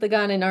I jumped the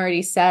gun and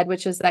already said,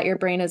 which is that your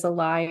brain is a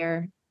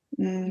liar.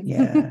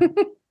 Yeah.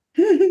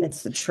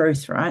 That's the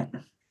truth, right?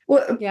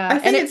 Well, I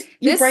think it's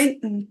your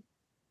brain.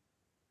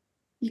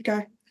 You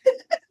go.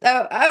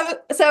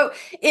 So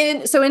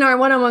in our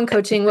one-on-one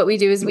coaching, what we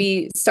do is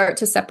we start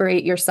to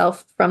separate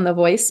yourself from the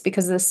voice,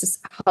 because this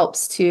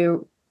helps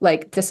to,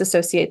 like,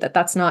 disassociate that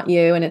that's not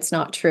you and it's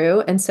not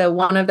true. And so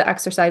one of the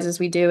exercises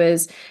we do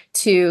is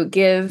to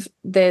give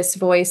this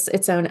voice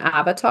its own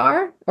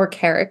avatar or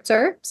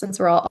character, since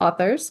we're all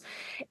authors.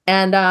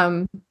 And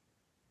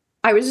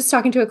I was just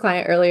talking to a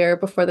client earlier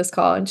before this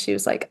call, and she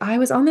was like, I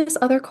was on this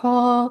other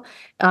call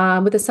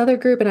with this other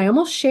group, and I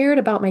almost shared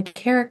about my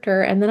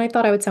character, and then I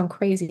thought I would sound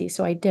crazy,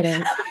 so I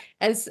didn't.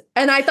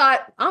 And I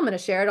thought, I'm going to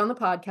share it on the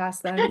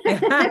podcast then. So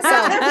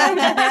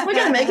we're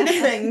going to make it a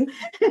thing.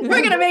 We're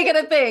going to make it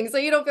a thing, so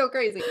you don't feel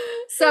crazy.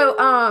 So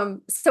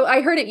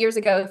I heard it years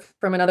ago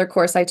from another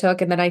course I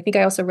took, and then I think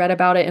I also read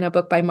about it in a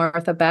book by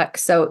Martha Beck.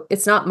 So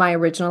it's not my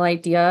original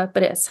idea,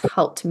 but it's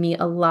helped me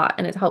a lot,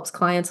 and it helps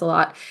clients a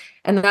lot.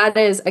 And that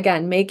is,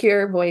 again, make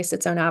your voice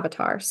its own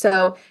avatar.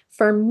 So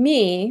for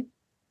me,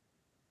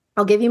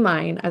 I'll give you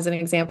mine as an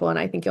example, and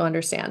I think you'll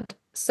understand.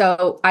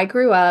 So I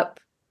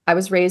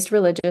was raised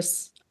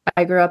religious.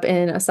 I grew up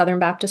in a Southern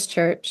Baptist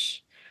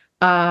church.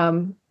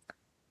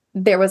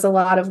 There was a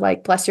lot of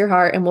like, bless your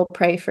heart and we'll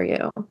pray for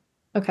you.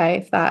 Okay.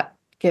 If that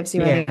gives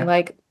you any,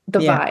 like the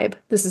vibe,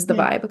 this is the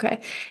vibe.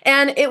 Okay.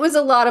 And it was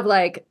a lot of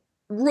like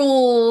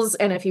rules.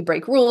 And if you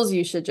break rules,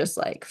 you should just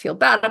like feel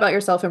bad about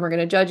yourself and we're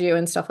going to judge you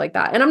and stuff like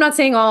that. And I'm not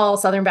saying all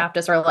Southern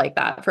Baptists are like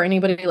that for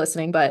anybody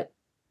listening, but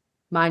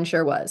mine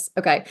sure was.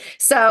 Okay.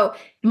 So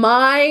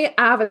my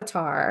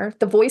avatar,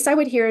 the voice I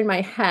would hear in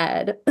my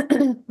head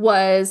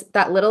was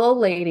that little old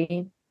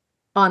lady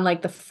on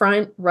like the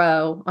front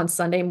row on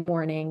Sunday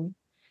morning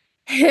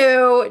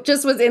who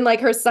just was in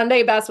like her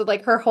Sunday best with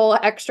like her whole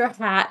extra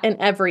hat and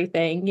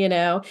everything, you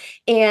know,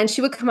 and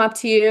she would come up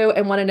to you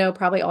and want to know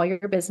probably all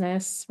your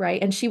business,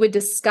 right? And she would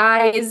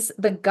disguise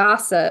the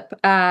gossip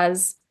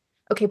as,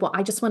 okay, well,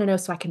 I just want to know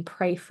so I can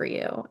pray for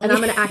you. And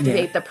I'm going to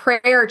activate the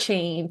prayer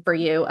chain for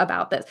you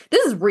about this.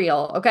 This is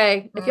real,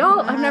 okay? If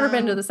y'all have never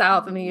been to the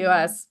South in the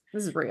US,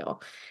 this is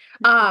real.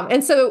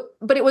 And so,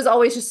 but it was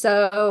always just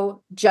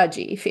so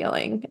judgy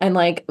feeling and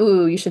like,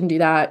 ooh, you shouldn't do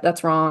that.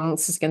 That's wrong.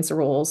 This is against the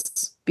rules.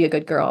 Be a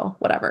good girl,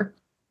 whatever.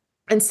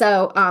 And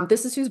so,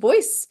 this is whose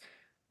voice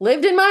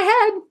lived in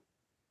my head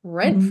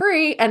rent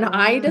free. And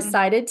I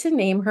decided to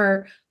name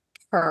her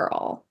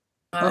Pearl.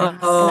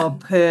 Oh,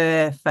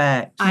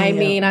 perfect. I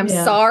mean, I'm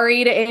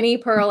sorry to any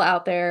Pearl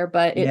out there,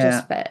 but it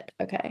just fit.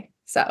 Okay.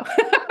 So,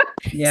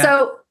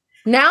 so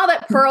now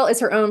that Pearl is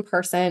her own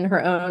person,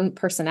 her own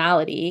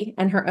personality,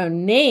 and her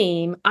own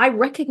name, I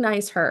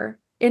recognize her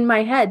in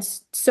my head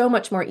so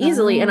much more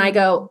easily. And I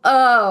go,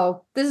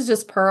 oh, this is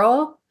just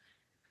Pearl.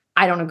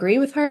 I don't agree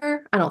with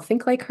her. I don't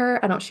think like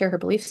her. I don't share her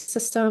belief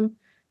system.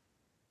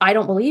 I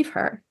don't believe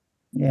her.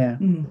 Yeah.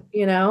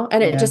 You know,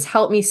 and it just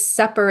helped me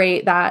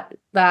separate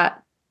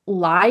that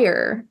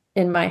liar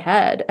in my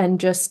head and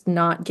just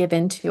not give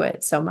into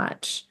it so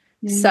much.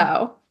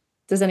 So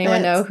does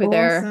anyone know who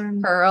their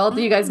Pearl?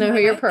 Do you guys know who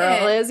your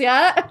Pearl is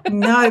yet?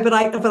 No, but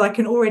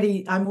I'm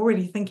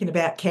already thinking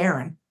about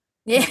Karen.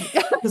 Yeah.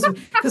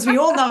 Because we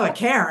all know a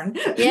Karen.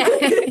 Yeah.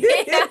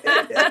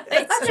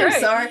 It's true.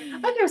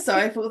 I feel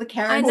sorry for all the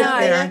Karens I out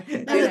there.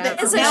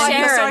 It's a Now I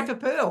feel Sharon. sorry for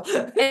Pearl.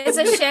 It's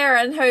a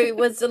Sharon who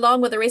was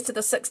along with the rest of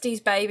the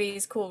 60s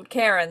babies called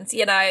Karens.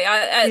 You know,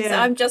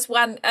 I'm just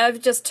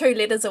just 2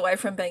 letters away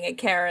from being a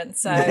Karen.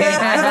 So I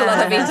have a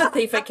lot of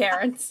empathy for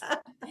Karens.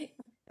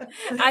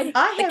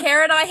 The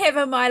Karen I have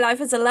in my life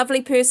is a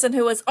lovely person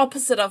who is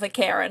opposite of a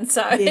Karen.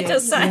 So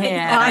just saying.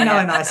 I know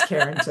a nice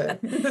Karen too.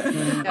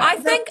 I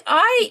think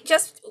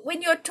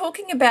when you're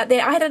talking about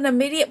that, I had an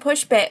immediate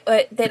pushback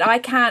that I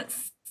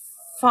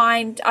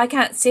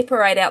can't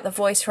separate out the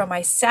voice from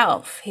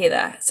myself,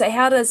 Heather. So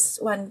how does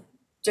one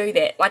do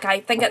that? Like, I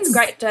think it's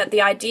great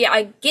the idea.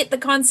 I get the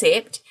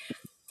concept.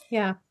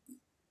 Yeah.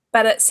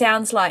 But it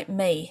sounds like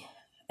me.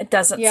 It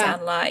doesn't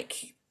sound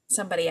like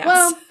somebody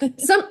else. Well,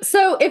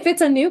 so if it's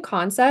a new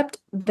concept,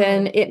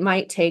 then it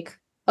might take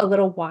a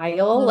little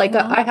while. Like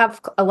I have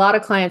a lot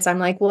of clients. I'm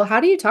like, well, how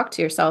do you talk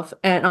to yourself?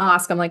 And I'll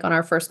ask them like on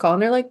our first call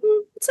and they're like,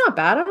 it's not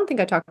bad. I don't think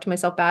I talk to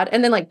myself bad.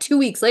 And then like 2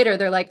 weeks later,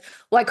 they're like,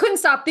 well, I couldn't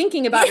stop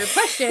thinking about your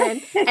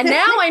question. And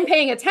now I'm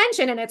paying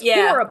attention and it's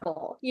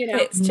horrible. You know,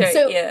 it's true.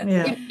 So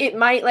it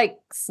might like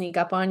sneak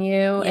up on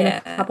you in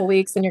a couple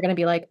weeks and you're going to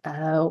be like,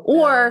 oh,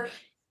 or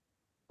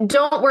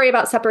don't worry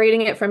about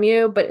separating it from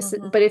you. But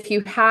if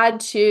you had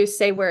to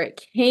say where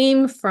it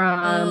came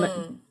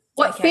from,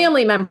 what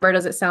family member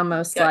does it sound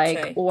most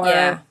like?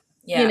 Or,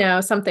 you know,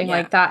 something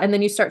like that. And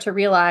then you start to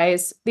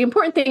realize the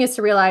important thing is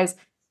to realize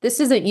this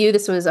isn't you.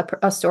 This was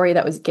a story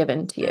that was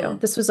given to you.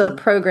 This was a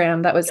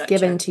program that was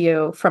given to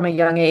you from a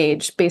young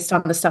age based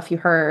on the stuff you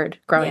heard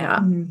growing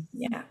up.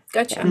 Yeah.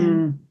 Gotcha.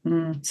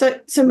 So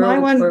my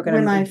one, when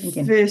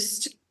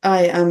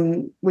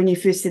you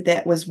first said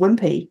that was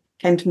Wimpy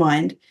came to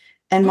mind.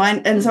 And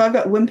mine, and so I've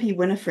got Wimpy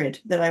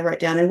Winifred that I wrote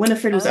down, and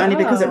Winifred was only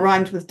because it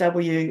rhymed with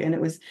W,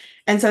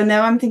 and so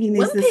now I'm thinking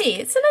there's Wimpy,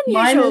 it's an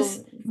unusual.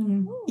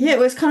 It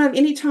was kind of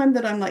any time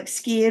that I'm like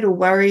scared or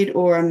worried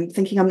or I'm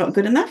thinking I'm not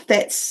good enough.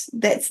 That's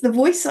the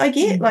voice I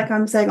get. Like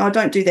I'm saying, oh,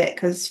 don't do that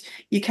because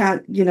you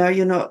can't. You know,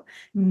 you're not.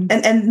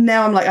 And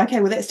now I'm like, okay,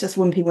 well, that's just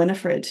Wimpy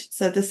Winifred.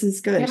 So this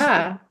is good.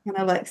 Yeah, kind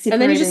of like separating.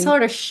 And then you just tell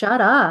her to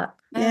shut up.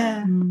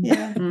 Yeah.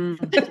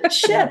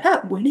 Shut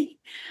up, Winnie.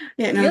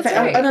 Yeah, no, in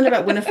fact, I don't know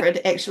about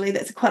Winifred, actually.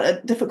 That's quite a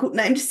difficult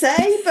name to say,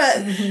 but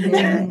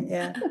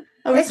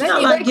it's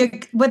not like you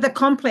with the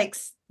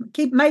complex,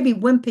 maybe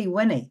Wimpy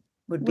Winnie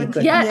would be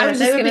good. Yeah, I was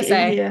just going to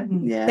say.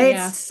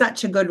 That's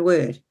such a good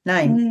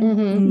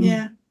name.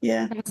 Yeah.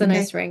 That's a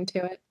nice ring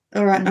to it.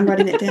 All right, I'm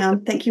writing it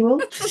down. Thank you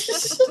all.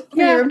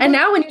 And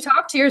now when you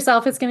talk to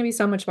yourself, it's going to be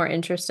so much more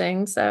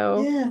interesting. So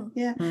I'm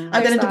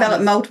going to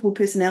develop multiple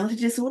personality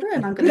disorder,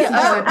 and I'm going to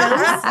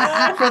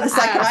bills for the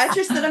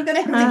psychiatrist that I'm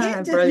going to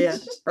have to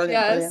get. Brilliant.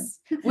 Yes,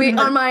 we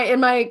in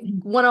my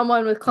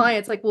one-on-one with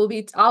clients, like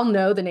I'll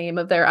know the name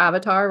of their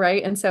avatar,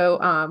 right? And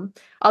so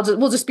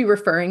we'll just be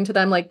referring to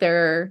them like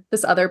they're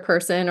this other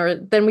person, or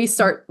then we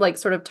start like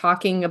sort of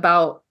talking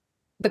about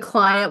the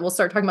client will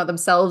start talking about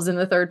themselves in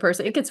the third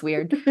person. It gets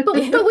weird,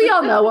 but we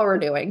all know what we're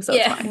doing, so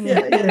it's fine.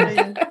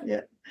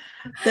 Yeah.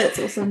 That's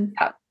awesome.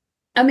 Yeah.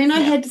 I mean, I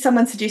had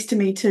someone suggest to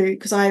me too,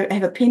 because I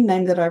have a pen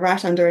name that I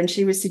write under, and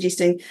she was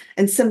suggesting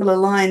in similar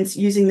lines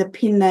using the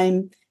pen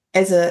name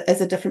as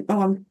a different.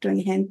 Oh, I'm doing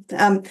a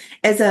hand.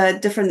 As a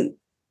different.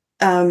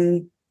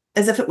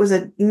 As if it was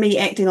me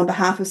acting on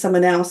behalf of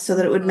someone else, so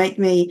that it would make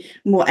me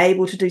more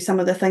able to do some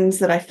of the things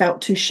that I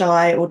felt too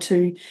shy or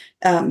too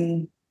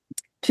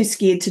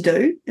scared to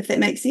do, if that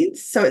makes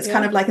sense. So it's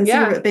kind of like,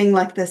 instead of it being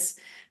like this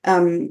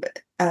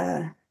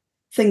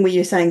thing where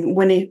you're saying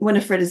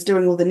Winifred is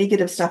doing all the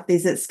negative stuff,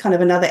 it's kind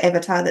of another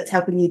avatar that's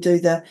helping you do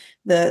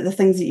the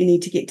things that you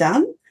need to get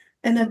done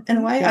in a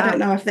way. I don't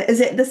know if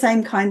is it the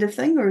same kind of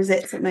thing, or is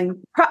that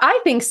something? I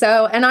think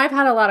so. And I've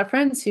had a lot of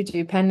friends who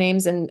do pen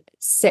names, and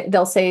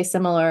they'll say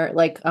similar,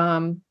 like,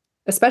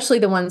 especially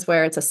the ones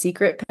where it's a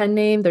secret pen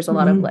name. There's a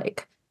lot of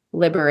like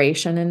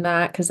liberation in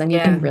that, because then you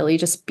can really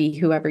just be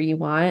whoever you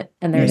want,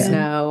 and there's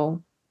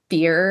no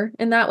fear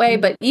in that way.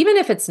 But even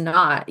if it's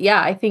not,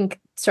 I think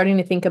starting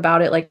to think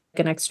about it like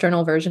an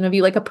external version of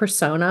you, like a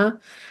persona,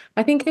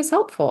 I think is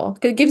helpful.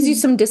 It gives you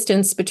some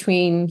distance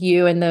between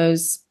you and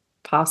those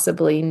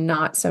possibly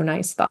not so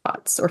nice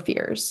thoughts or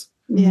fears.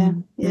 Yeah.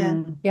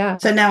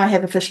 So now I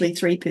have officially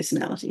 3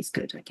 personalities.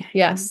 Good. Okay.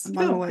 Yes. I'm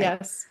on my way.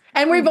 Yes.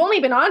 And we've only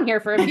been on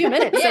here for a few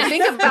minutes, so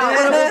think about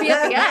what it will be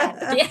at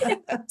the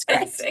end.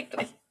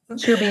 Exactly.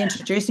 She'll be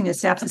introducing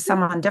herself to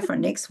someone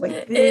different next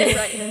week.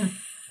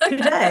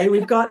 Today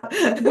we've got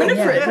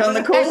Winifred on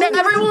the call. And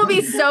everyone will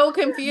be so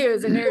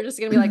confused, and you're just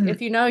going to be like,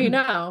 if you know, you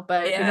know.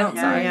 But if you don't,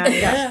 sorry.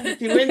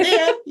 If you weren't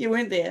there, you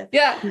weren't there.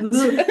 Yeah.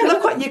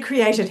 Look what you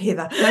created,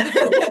 Heather.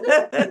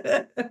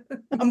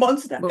 A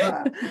monster.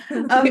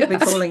 We'll be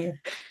calling you.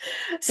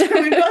 So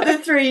we've got the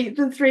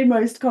three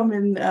most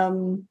common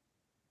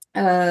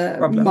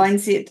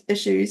mindset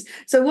issues.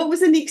 So what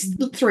was the next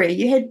 3?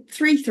 You had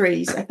 3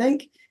 threes, I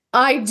think.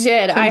 I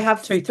did. I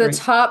have the threes.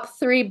 top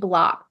 3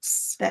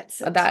 blocks that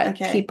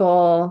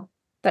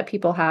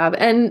people have,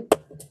 and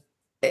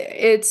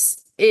it's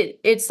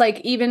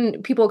like,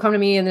 even people come to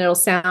me and it'll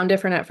sound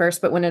different at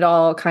first, but when it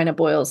all kind of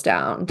boils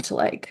down to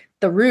like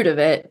the root of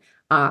it,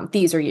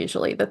 these are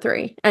usually the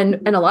 3,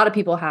 and a lot of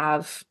people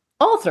have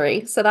all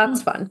 3, so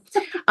that's fun.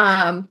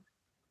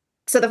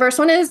 So the first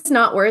one is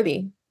not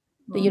worthy.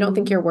 That you don't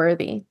think you're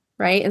worthy.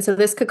 Right. And so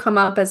this could come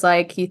up as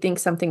like, you think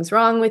something's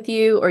wrong with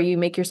you, or you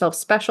make yourself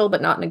special,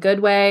 but not in a good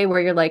way,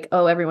 where you're like,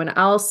 oh, everyone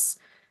else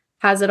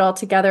has it all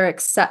together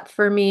except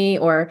for me,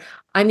 or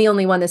I'm the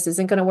only one this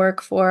isn't going to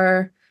work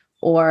for,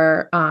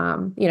 or,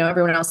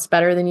 everyone else is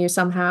better than you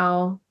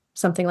somehow,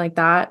 something like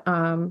that.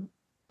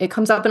 It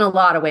comes up in a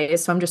lot of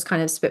ways. So I'm just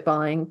kind of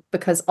spitballing,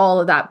 because all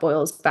of that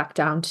boils back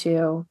down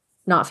to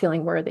not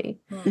feeling worthy.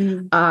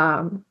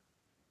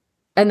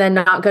 And then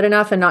not good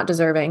enough and not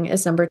deserving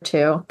is number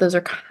 2. Those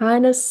are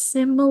kind of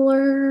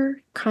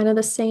similar, kind of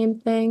the same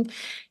thing.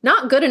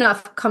 Not good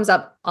enough comes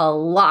up a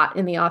lot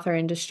in the author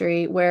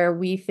industry, where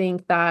we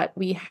think that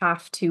we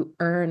have to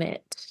earn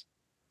it.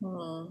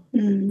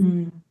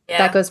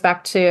 That goes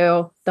back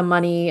to the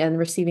money and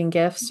receiving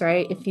gifts,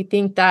 right? If you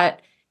think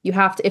that you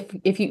have to,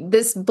 if you,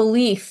 this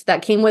belief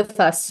that came with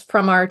us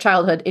from our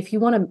childhood, if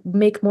you want to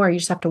make more, you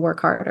just have to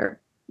work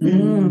harder.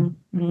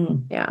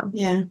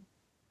 Yeah.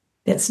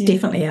 That's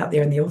definitely out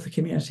there in the author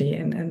community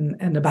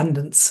in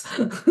abundance.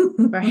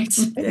 Right.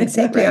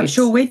 Exactly. I'm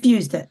sure we've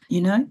used it,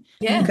 Yeah.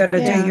 You've got to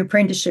do your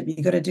apprenticeship,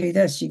 you've got to do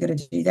this, you've got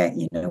to do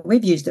that,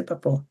 we've used it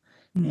before.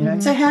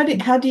 So how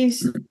do you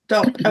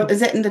stop? Oh, is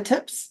that in the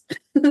tips?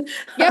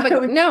 Yeah,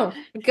 but no,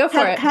 go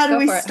for it. How do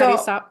we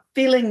stop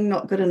feeling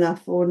not good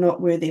enough or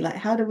not worthy? Like,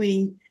 how do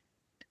we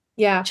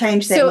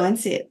change that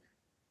mindset?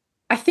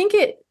 I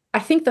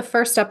think the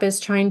first step is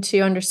trying to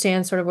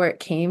understand sort of where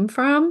it came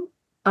from.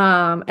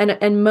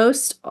 And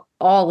most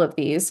all of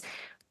these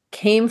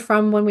came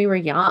from when we were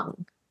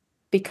young,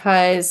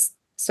 because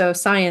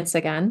science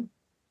again,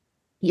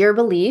 your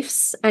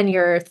beliefs and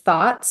your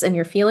thoughts and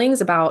your feelings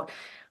about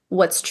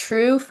what's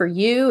true for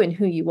you and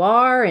who you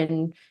are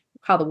and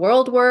how the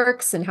world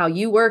works and how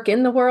you work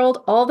in the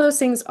world, all those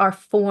things are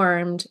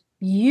formed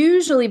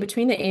usually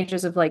between the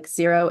ages of like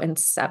 0 and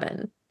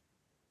 7.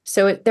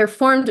 So they're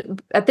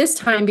formed at this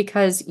time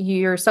because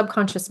your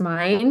subconscious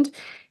mind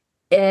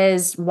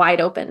is wide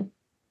open.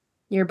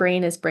 Your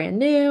brain is brand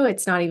new.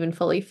 It's not even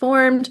fully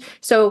formed.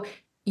 So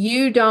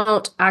you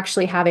don't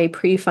actually have a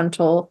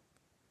prefrontal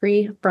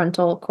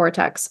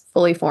cortex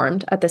fully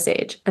formed at this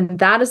age. And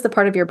that is the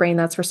part of your brain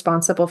that's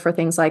responsible for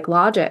things like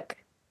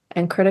logic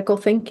and critical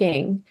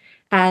thinking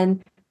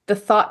and the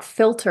thought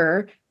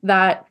filter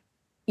that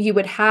you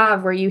would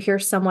have, where you hear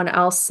someone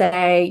else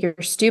say you're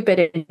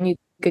stupid and you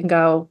can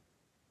go,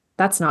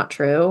 that's not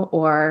true,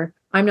 or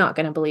I'm not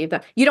going to believe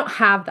that. You don't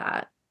have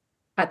that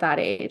at that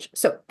age.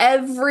 So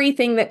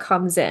everything that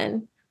comes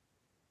in,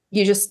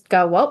 you just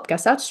go, well,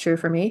 guess that's true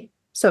for me.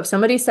 So if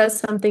somebody says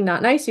something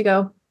not nice, you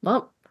go,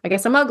 well, I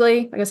guess I'm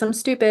ugly. I guess I'm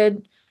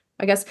stupid.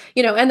 I guess,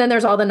 and then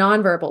there's all the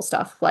nonverbal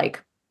stuff,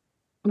 like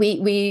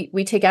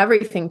we take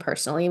everything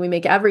personally, and we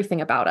make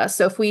everything about us.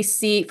 So if we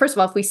see, first of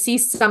all, if we see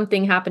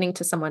something happening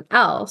to someone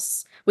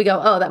else, we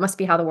go, oh, that must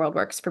be how the world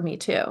works for me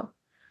too.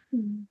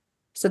 Mm-hmm.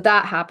 So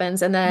that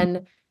happens. And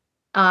then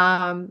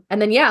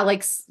yeah,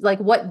 like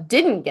what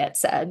didn't get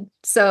said.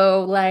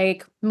 So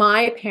like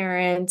my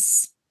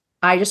parents,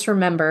 I just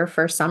remember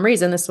for some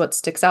reason, this is what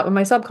sticks out in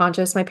my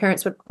subconscious. My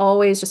parents would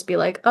always just be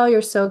like, oh,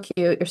 you're so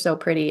cute. You're so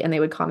pretty. And they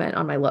would comment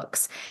on my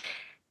looks.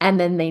 And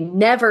then they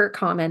never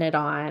commented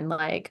on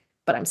like,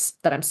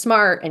 that I'm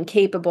smart and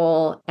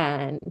capable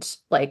and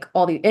like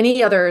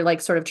any other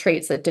like sort of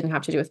traits that didn't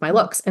have to do with my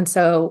looks. And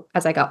so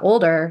as I got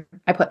older,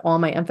 I put all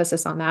my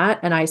emphasis on that.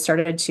 And I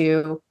started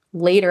to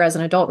later as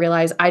an adult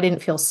realize I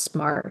didn't feel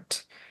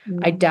smart. Mm-hmm.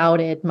 I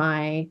doubted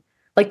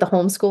like the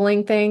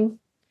homeschooling thing.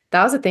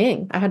 That was a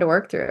thing I had to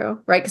work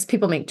through, right? Because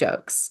people make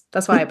jokes.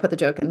 That's why I put the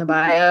joke in the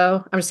bio.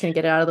 I'm just going to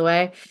get it out of the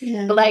way.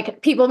 Yeah. But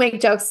like people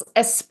make jokes,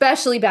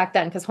 especially back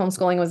then, because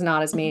homeschooling was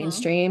not as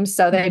mainstream.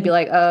 So they'd be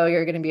like, oh,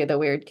 you're going to be the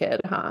weird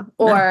kid, huh?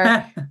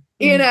 Or,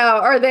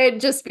 or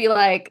they'd just be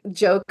like,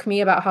 joke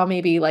me about how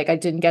maybe like I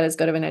didn't get as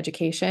good of an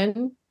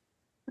education.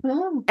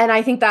 Oh. And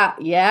I think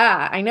that,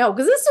 yeah, I know.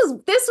 Because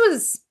this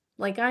was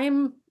like,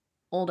 I'm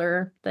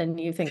older than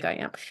you think I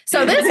am.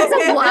 So this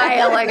was a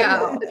while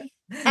ago.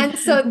 And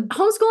so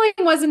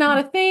homeschooling was not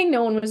a thing.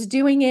 No one was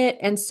doing it.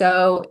 And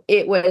so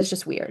it was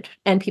just weird.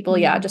 And people,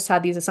 just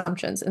had these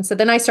assumptions. And so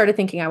then I started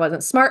thinking I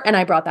wasn't smart, and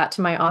I brought that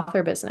to my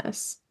author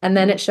business. And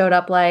then it showed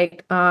up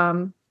like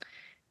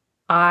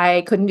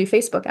I couldn't do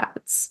Facebook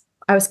ads.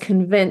 I was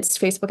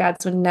convinced Facebook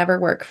ads would never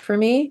work for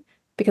me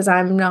because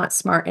I'm not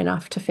smart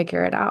enough to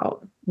figure it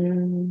out.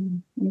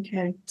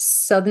 Okay.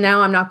 So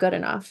now I'm not good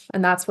enough.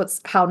 And that's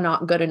how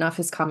not good enough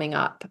is coming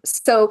up.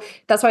 So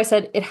that's why I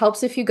said it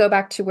helps if you go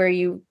back to where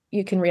you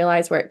can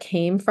realize where it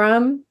came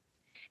from,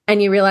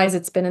 and you realize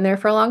it's been in there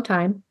for a long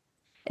time.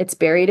 It's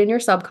buried in your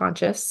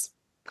subconscious.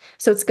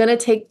 So it's going to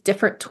take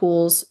different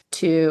tools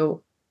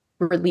to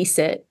release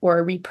it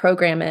or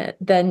reprogram it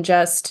than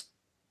just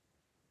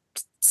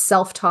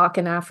self-talk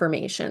and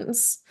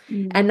affirmations.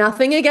 And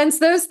nothing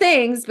against those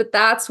things, but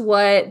that's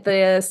what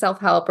the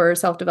self-help or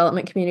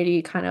self-development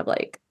community kind of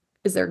like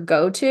is their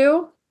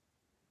go-to.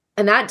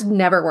 And that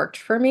never worked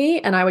for me.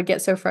 And I would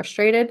get so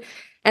frustrated.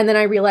 And then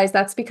I realized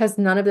that's because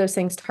none of those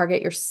things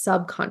target your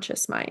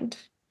subconscious mind.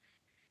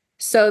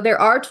 So there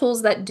are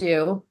tools that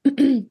do.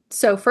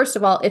 So first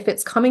of all, if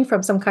it's coming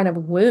from some kind of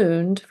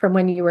wound from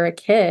when you were a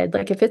kid,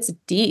 like if it's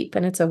deep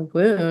and it's a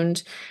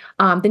wound,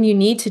 then you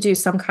need to do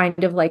some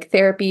kind of like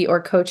therapy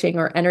or coaching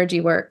or energy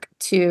work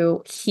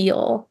to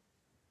heal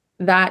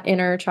that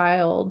inner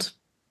child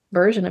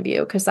version of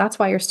you, because that's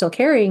why you're still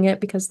carrying it,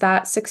 because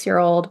that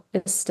 6-year-old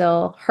is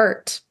still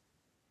hurt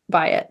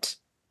by it.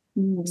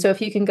 Mm-hmm. So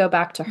if you can go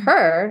back to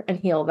her and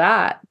heal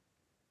that,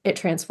 it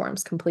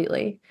transforms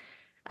completely.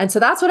 And so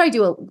that's what I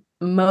do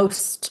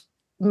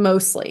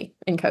mostly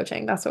in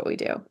coaching. That's what we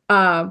do.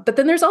 But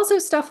then there's also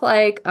stuff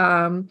like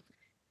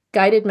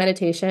guided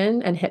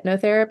meditation and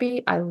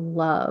hypnotherapy. I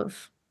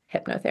love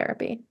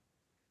hypnotherapy.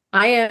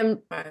 I am,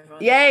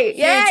 yay.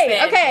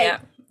 Okay.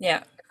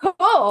 Yeah.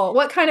 Cool.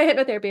 What kind of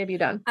hypnotherapy have you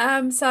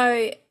done?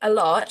 So a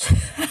lot,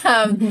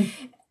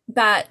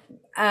 but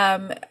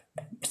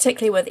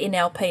particularly with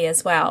NLP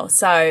as well.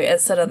 So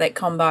it's sort of that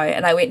combo.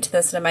 And I went to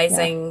this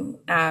amazing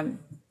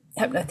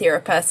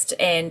hypnotherapist,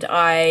 and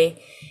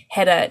I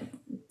had a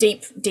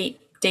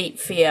deep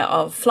fear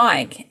of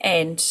flying,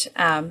 and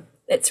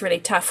it's really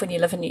tough when you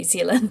live in New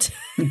Zealand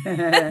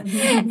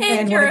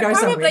and you're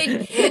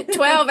probably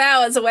 12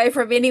 hours away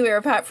from anywhere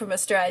apart from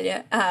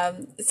Australia.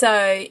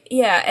 So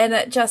yeah, and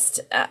it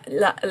just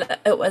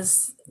it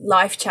was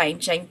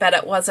life-changing, but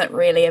it wasn't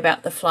really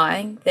about the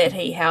flying that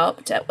he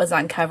helped. It was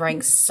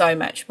uncovering so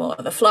much more.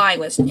 The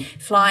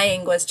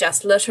flying was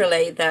just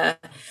literally the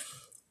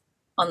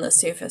on the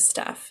surface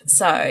stuff.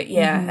 So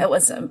yeah, it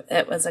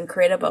was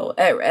incredible.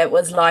 It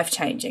was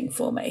life-changing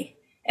for me.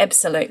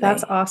 Absolutely.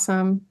 That's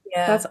awesome.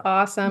 Yeah. That's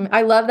awesome.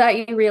 I love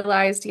that you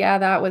realized,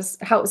 that was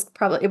how it was.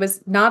 Probably it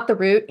was not the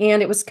root,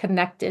 and it was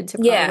connected to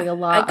probably a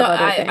lot of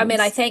other things. I mean,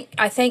 I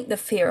think the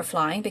fear of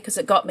flying, because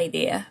it got me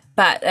there,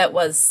 but it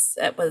was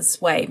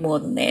way more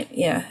than that.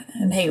 Yeah.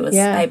 And he was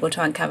able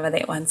to uncover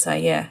that one. So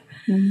yeah.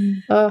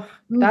 Oh,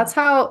 that's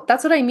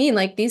what I mean.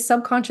 Like these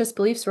subconscious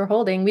beliefs we're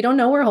holding, we don't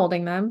know we're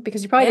holding them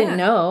because you probably didn't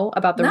know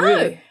about the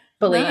root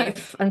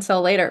belief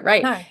until later.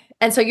 Right. No.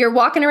 And so you're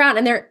walking around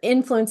and they're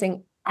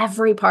influencing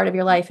every part of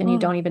your life and you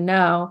don't even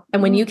know.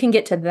 And when you can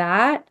get to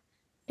that,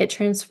 it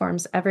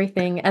transforms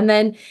everything. And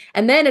then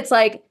it's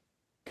like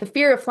the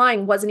fear of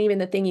flying wasn't even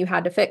the thing you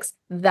had to fix.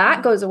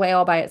 That goes away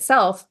all by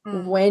itself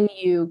when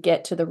you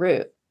get to the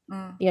root,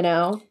 you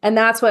know? And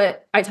that's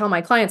what I tell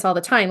my clients all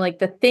the time. Like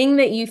the thing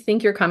that you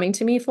think you're coming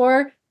to me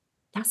for,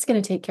 that's going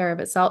to take care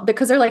of itself,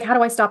 because they're like, how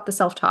do I stop the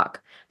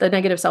self-talk, the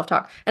negative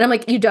self-talk? And I'm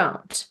like, you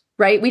don't.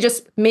 Right? We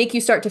just make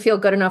you start to feel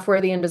good enough,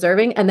 worthy, and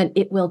deserving, and then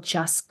it will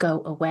just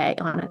go away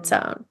on its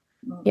own,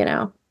 you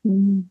know?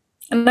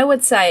 And I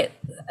would say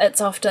it's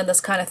often this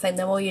kind of thing,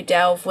 the more you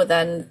delve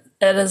within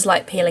It is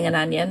like peeling an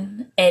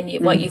onion, and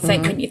what you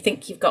think when you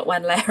think you've got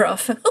one layer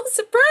off, oh,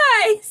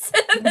 surprise,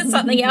 there's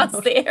something else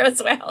there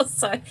as well.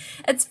 So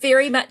it's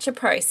very much a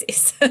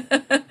process.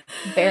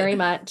 Very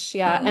much,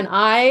 yeah. And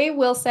I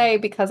will say,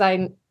 because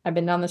I've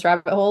been down this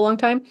rabbit hole a long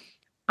time,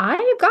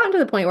 I've gotten to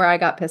the point where I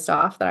got pissed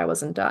off that I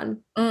wasn't done.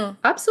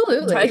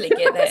 Absolutely. Totally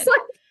get that. It's like,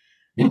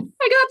 I got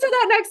to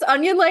that next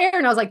onion layer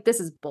and I was like, this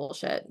is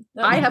bullshit.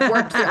 I have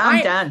worked through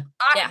I'm done.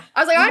 I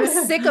was like, I'm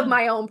sick of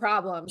my own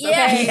problems.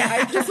 Okay? Yeah.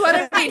 I just want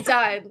to be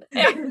done.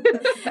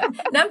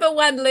 Number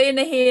one,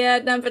 learner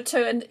here. Number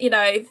two, and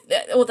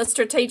all the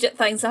strategic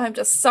things. I'm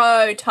just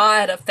so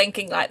tired of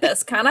thinking like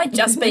this. Can't I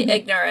just be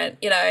ignorant?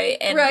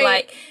 And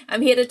like,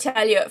 I'm here to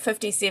tell you at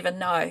 57,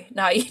 no,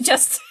 you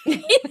just,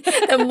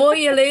 the more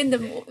you learn,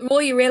 the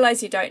more you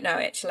realize you don't know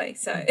actually.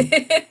 So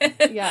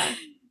yeah.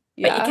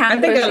 But you can't.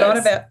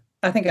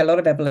 I think a lot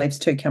of our beliefs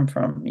too come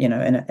from, in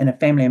a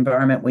family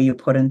environment where you're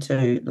put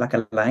into like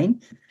a lane.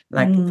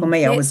 Like for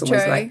me, I was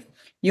always like,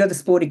 you're the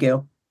sporty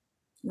girl.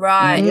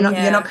 Right. You're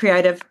not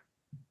creative.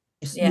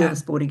 You're the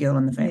sporty girl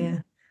in the family.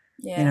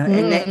 Yeah.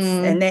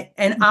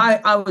 And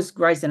I was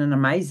raised in an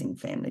amazing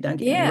family, don't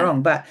get me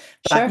wrong, but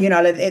Sure.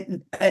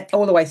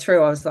 all the way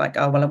through I was like,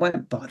 oh well, I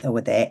won't bother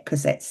with that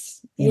because that's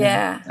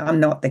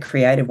I'm not the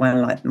creative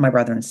one like my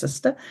brother and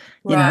sister,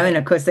 and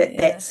of course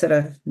that sort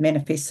of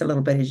manifests a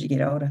little bit as you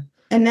get older.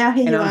 And now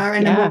here you are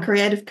in a more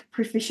creative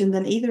profession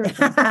than either of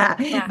them.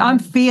 I'm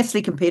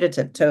fiercely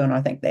competitive too, and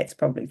I think that's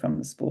probably from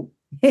the sport.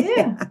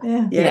 Yeah.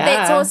 But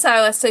that's also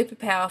a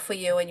superpower for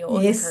you in your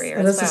career as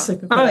well. A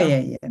superpower. Oh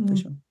yeah, for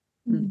sure.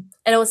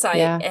 And also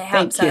it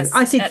helps thank us. You.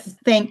 I said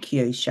thank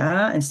you,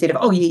 Shah, instead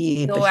of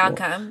You're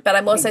welcome. Sure. But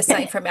I'm also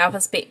saying from our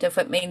perspective,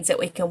 it means that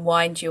we can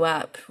wind you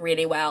up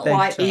really well.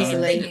 Quite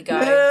easily. There you go.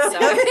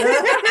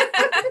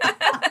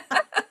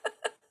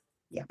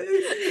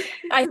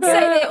 I say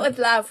that with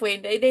love,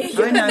 Wendy.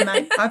 I know,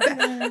 mate.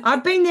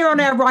 I've been there on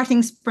our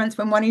writing sprints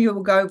when one of you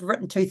will go, I've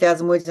written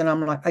 2,000 words, and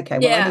I'm like, okay,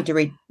 well, I need to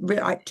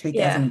write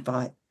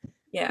 2,005.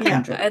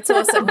 Yeah, it's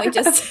awesome. We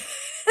just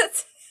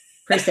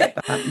press that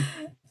button.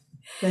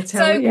 That's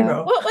how we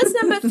roll. What was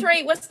number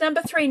 3? Was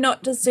number 3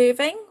 not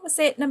deserving? Was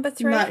that number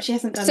 3? No, she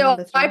hasn't done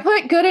number 3. So I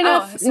put good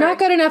enough, not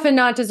good enough, and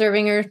not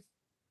deserving are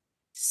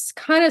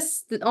kind of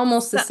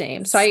almost the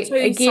same. So I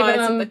gave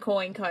them the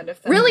coin kind of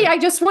thing. Really, I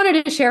just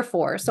wanted to share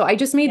 4. So I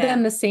just made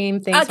them the same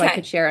thing so I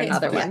could share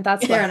another one.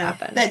 That's what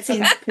happened. That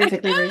seems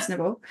perfectly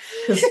reasonable.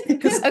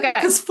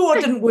 Because 4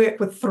 didn't work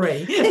with 3.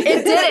 It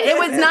did. It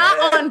was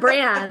not on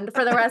brand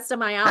for the rest of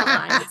my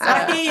outline. So.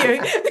 I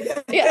hear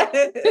you.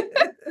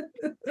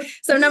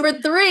 So number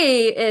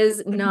 3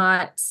 is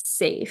not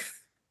safe.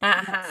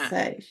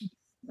 Safe.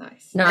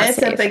 Nice.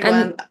 That's a big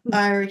one.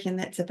 I reckon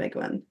that's a big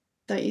one.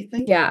 Don't you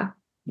think?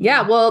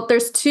 Yeah, well, I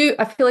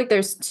feel like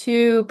there's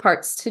 2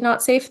 parts to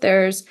not safe.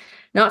 There's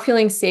not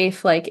feeling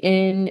safe like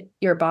in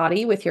your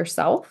body with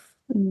yourself.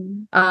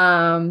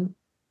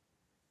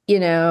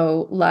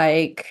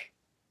 Like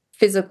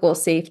physical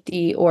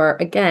safety, or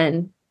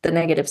again, the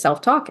negative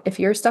self-talk. If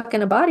you're stuck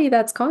in a body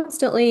that's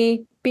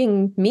constantly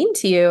being mean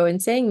to you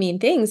and saying mean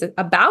things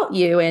about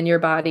you and your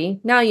body,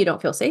 now you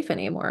don't feel safe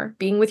anymore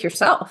being with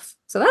yourself.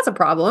 So that's a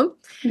problem.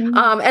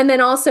 And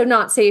then also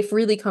not safe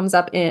really comes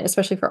up in,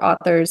 especially for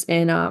authors,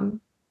 in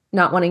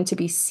not wanting to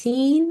be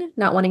seen,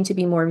 not wanting to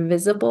be more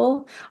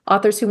visible.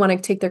 Authors who want to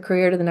take their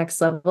career to the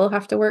next level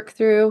have to work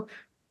through.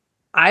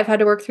 I've had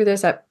to work through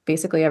this at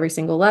basically every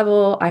single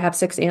level. I have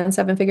 6 and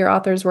 7-figure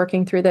authors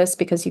working through this,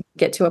 because you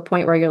get to a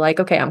point where you're like,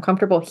 okay, I'm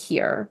comfortable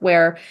here,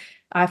 where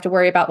I have to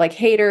worry about like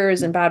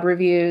haters and bad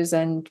reviews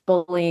and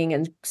bullying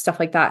and stuff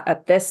like that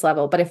at this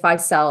level. But if I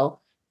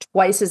sell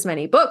twice as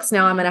many books,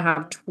 now I'm going to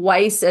have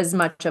twice as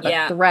much of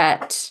a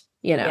threat,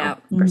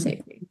 for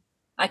safety.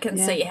 I can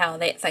see how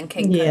that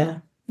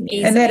thinking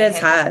and that is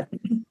hard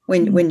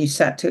when you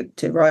start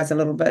to rise a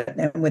little bit,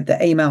 and with the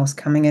emails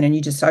coming in and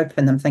you just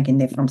open them thinking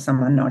they're from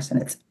someone nice,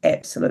 and it's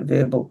absolute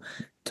verbal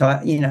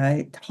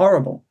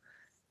horrible,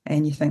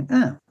 and you think,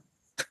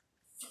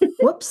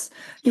 whoops,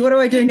 what do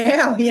I do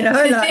now?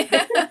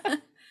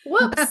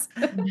 Whoops.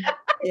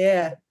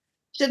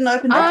 Shouldn't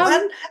open that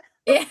one.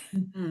 Yeah.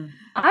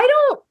 I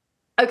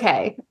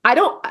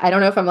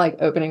don't know if I'm like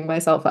opening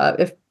myself up,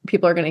 if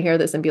people are going to hear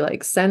this and be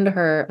like, send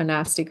her a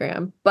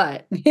nastygram,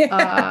 but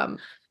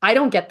I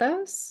don't get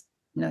those.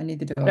 No,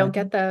 neither do I. I don't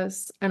get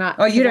those. And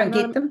you don't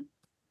get them?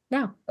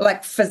 No.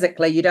 Like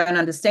physically, you don't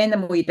understand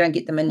them, or you don't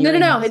get them in your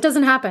No, it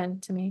doesn't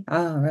happen to me.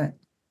 Oh, right.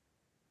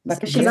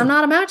 Because I'm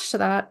not a match to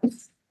that.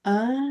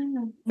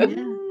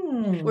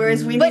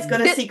 Whereas Wendy's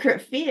got a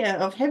secret fear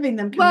of having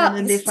them come in,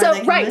 and in.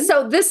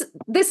 So this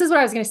is what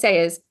I was going to say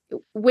is,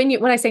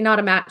 when I say not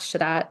a match to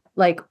that,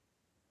 like,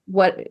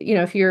 what,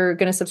 if you're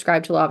going to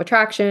subscribe to law of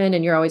attraction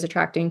and you're always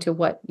attracting to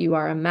what you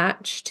are a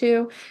match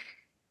to,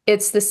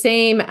 it's the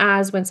same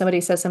as when somebody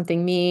says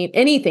something mean,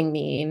 anything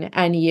mean,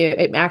 and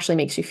it actually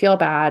makes you feel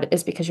bad,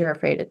 is because you're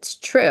afraid it's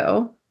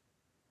true.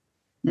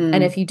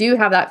 And if you do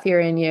have that fear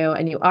in you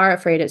and you are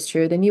afraid it's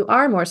true, then you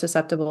are more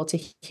susceptible to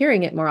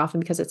hearing it more often,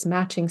 because it's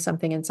matching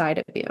something inside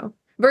of you.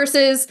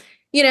 Versus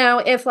you know,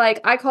 if like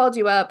I called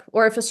you up,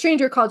 or if a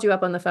stranger called you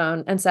up on the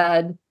phone and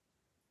said,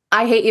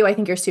 I hate you, I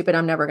think you're stupid,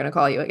 I'm never going to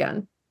call you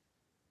again,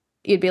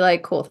 you'd be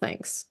like, cool,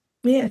 thanks.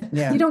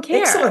 Yeah. You don't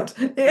care. Excellent.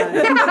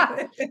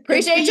 Yeah.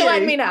 Appreciate you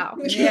letting me know.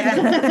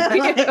 Yeah.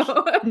 You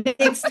know?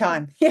 Next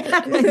time.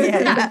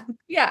 Yeah.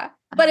 Yeah.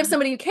 But if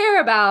somebody you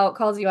care about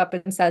calls you up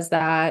and says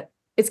that,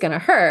 it's going to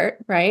hurt,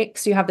 right?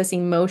 So you have this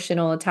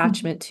emotional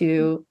attachment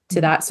to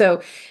that.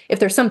 So if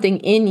there's something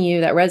in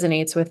you that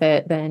resonates with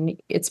it, then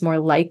it's more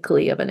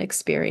likely of an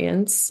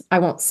experience. I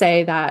won't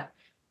say that.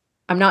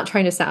 I'm not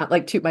trying to sound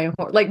like toot my own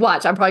horn. Like,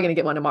 watch, I'm probably going to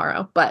get one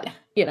tomorrow, but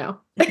you know.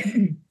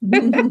 I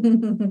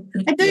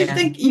do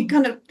think you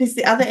kind of, there's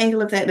the other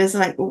angle of that is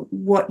like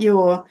what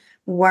you're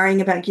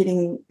worrying about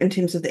getting in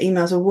terms of the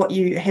emails, or what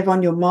you have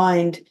on your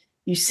mind,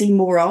 you see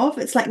more of.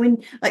 It's like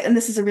when, like, and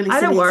this is a really silly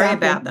I don't worry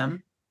example. about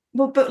them.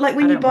 Well, but like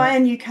when you buy a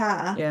new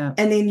car,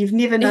 and then you've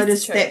never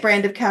noticed that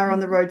brand of car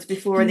on the roads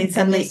before, and then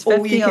suddenly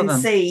all you can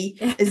see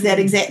is that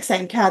exact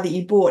same car that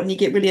you bought, and you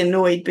get really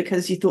annoyed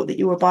because you thought that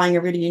you were buying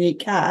a really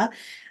unique car.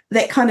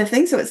 That kind of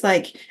thing. So it's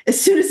like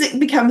as soon as it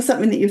becomes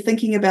something that you're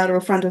thinking about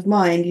or front of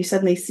mind, you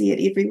suddenly see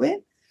it everywhere.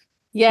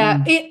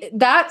 Yeah,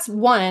 that's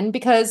one,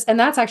 because, and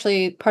that's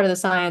actually part of the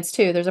science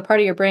too. There's a part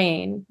of your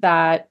brain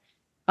that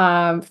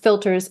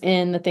filters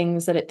in the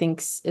things that it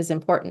thinks is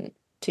important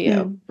to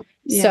you.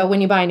 Yeah. So when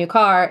you buy a new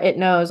car, it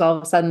knows all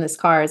of a sudden this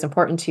car is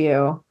important to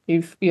you.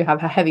 You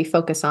have a heavy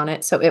focus on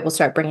it, so it will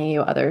start bringing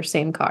you other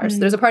same cars.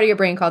 There's a part of your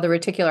brain called the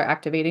reticular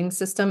activating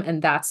system,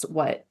 and that's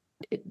what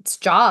its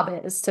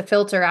job is, to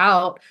filter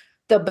out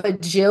the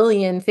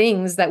bajillion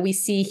things that we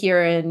see,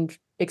 hear, and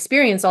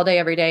experience all day,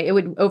 every day. It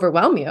would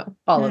overwhelm you,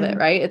 all of it,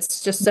 right?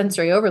 It's just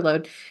sensory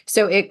overload.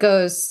 So it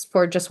goes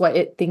for just what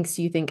it thinks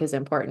you think is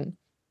important.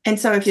 And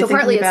so if you're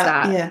thinking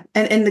about,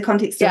 and in the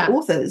context of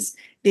authors,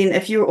 then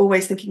if you're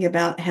always thinking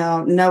about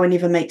how no one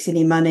ever makes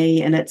any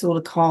money and it's all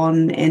a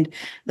con, and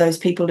those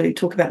people who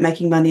talk about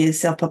making money as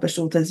self-published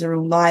authors are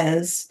all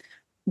liars,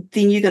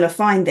 then you're going to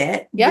find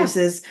that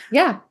versus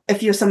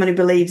if you're someone who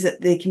believes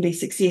that there can be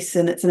success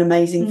and it's an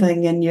amazing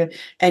thing, and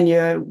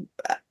you're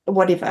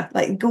whatever,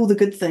 like all the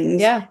good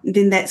things,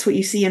 then that's what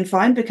you see and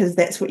find, because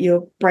that's what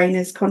your brain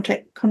is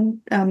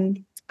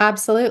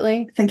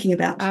absolutely thinking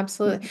about.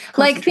 Absolutely.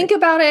 Like think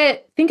about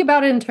it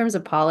in terms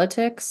of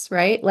politics,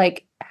 right?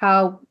 Like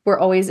how we're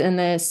always in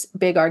this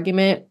big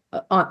argument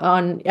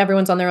on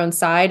everyone's on their own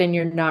side, and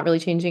you're not really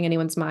changing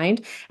anyone's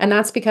mind. And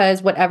that's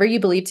because whatever you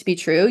believe to be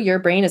true, your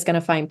brain is going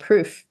to find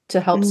proof to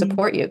help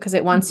support you, because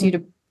it wants you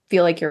to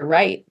feel like you're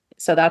right.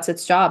 So that's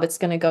its job. It's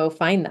going to go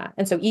find that.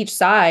 And so each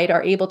side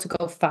are able to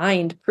go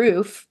find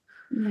proof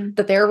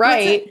that they're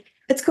right.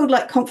 It's called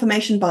like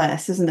confirmation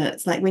bias, isn't it?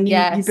 It's like when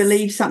you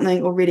believe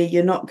something already,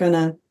 you're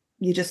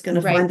just going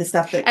to find the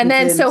stuff that and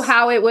confirms. Then so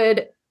how it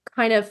would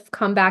kind of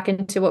come back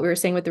into what we were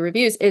saying with the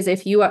reviews is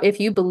if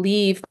you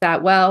believe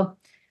that, well,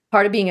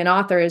 part of being an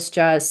author is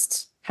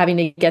just having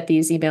to get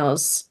these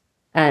emails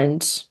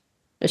and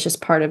it's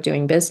just part of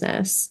doing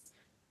business,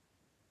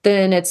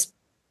 then it's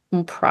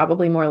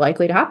probably more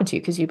likely to happen to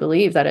you because you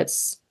believe that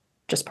it's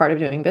just part of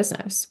doing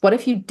business. What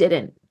if you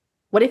didn't?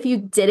 What if you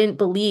didn't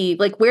believe?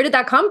 Like, where did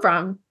that come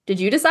from? Did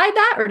you decide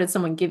that, or did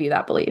someone give you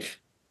that belief?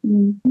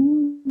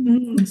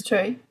 It's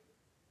true.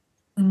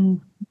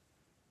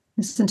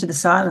 Listen to the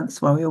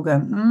silence while we all go,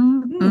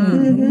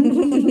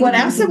 What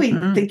else are we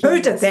thinking?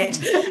 Who did that?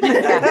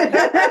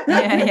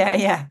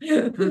 Yeah.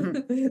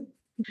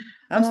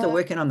 I'm still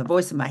working on the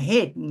voice in my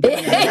head.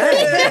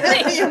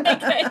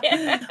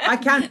 I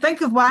can't think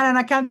of one, and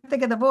I can't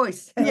think of the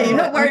voice. Yeah, you're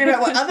not worried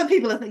about what other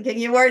people are thinking.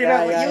 You're worried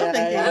about what you're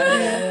thinking.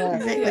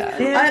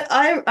 Exactly.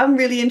 I'm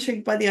really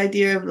intrigued by the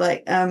idea of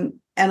like, and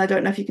I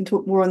don't know if you can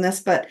talk more on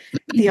this, but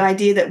the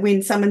idea that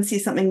when someone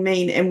says something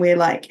mean and we're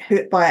like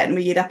hurt by it and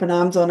we get up in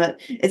arms on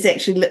it, it's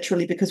actually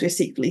literally because we're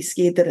secretly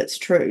scared that it's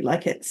true.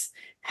 Like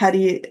how do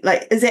you,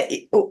 like, is that,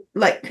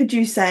 like, could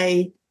you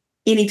say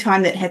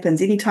anytime that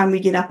happens, anytime we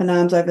get up in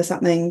arms over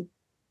something,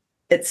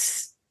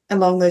 it's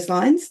along those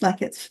lines?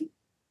 Like it's...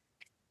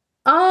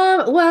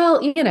 Well,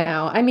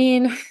 I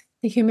mean,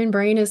 the human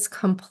brain is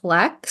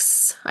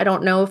complex. I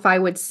don't know if I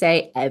would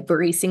say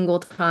every single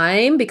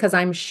time, because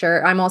I'm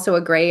sure I'm also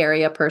a gray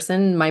area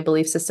person. My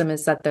belief system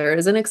is that there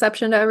is an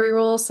exception to every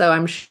rule. So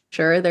I'm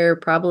sure there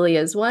probably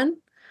is one.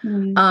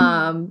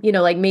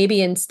 Like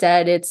maybe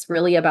instead it's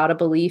really about a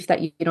belief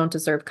that you don't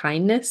deserve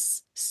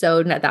kindness.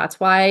 So that's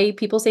why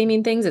people say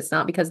mean things. It's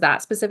not because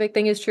that specific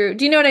thing is true.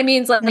 Do you know what I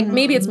mean? It's like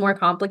maybe it's more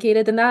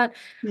complicated than that,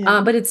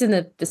 but it's in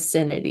the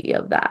vicinity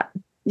of that.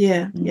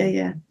 Yeah.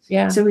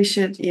 So we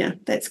should,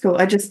 that's cool.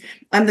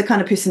 I'm the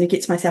kind of person who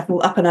gets myself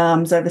all up in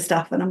arms over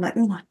stuff, and I'm like,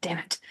 oh, damn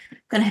it. I'm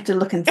going to have to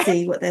look and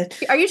see what they're...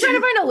 Are you trying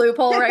to find a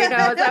loophole right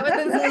now? Is that what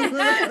this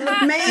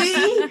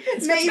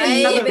is?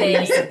 Maybe.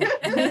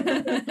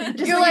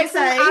 You're like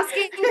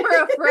asking for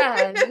a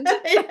friend.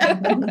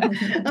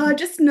 I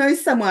just know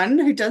someone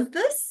who does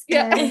this.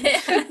 Yeah.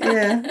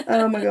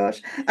 Oh my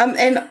gosh.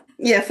 And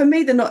yeah, for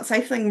me, the not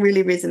safe thing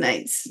really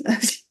resonates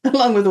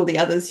along with all the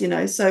others,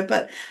 So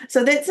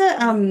that's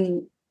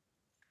a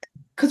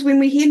because when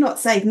we hear not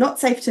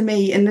safe to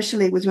me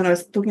initially was when I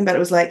was talking about it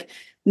was like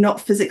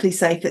not physically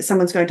safe, that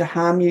someone's going to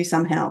harm you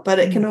somehow. But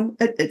it can,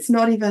 it's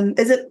not even,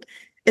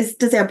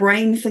 does our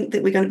brain think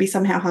that we're going to be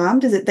somehow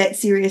harmed? Is it that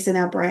serious in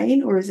our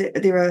brain, or is it,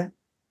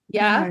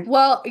 Yeah.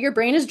 Well, your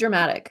brain is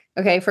dramatic.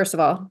 Okay. First of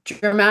all,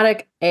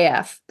 dramatic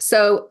AF.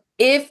 So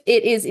if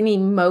it is an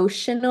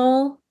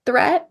emotional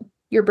threat,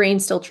 your brain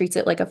still treats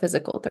it like a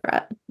physical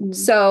threat.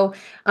 So,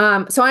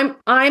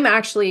 I'm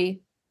actually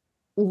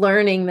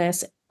learning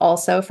this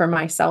also for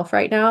myself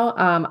right now.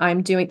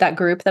 I'm doing that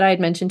group that I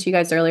had mentioned to you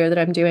guys earlier that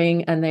I'm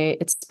doing, and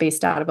it's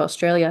based out of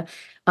Australia,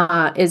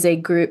 is a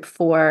group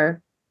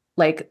for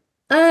like,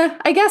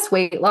 I guess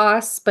weight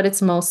loss, but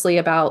it's mostly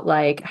about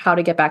like how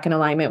to get back in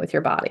alignment with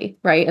your body.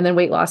 Right. And then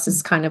weight loss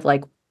is kind of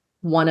like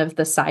one of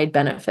the side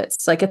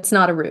benefits. Like it's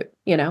not a root,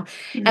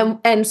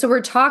 and so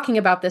we're talking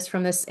about this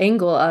from this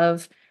angle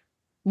of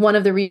one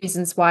of the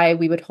reasons why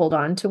we would hold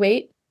on to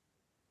weight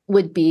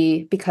would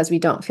be because we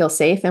don't feel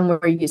safe, and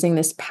we're using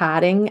this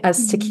padding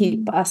as to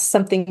keep us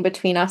something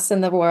between us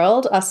and the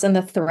world, us and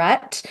the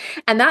threat.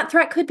 And that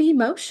threat could be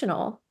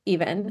emotional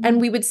even. And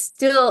we would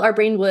still, our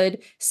brain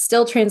would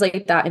still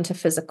translate that into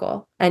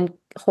physical and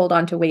hold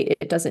on to weight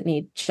it doesn't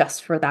need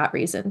just for that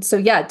reason. So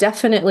yeah,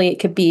 definitely it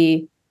could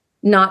be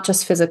not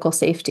just physical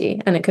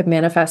safety, and it could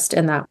manifest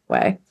in that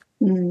way.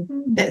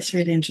 That's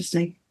really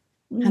interesting.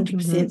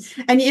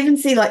 100%. And you even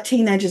see like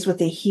teenagers with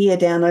their hair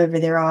down over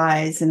their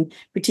eyes and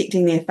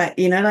protecting their face,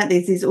 like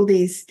there's all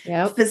these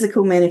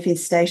physical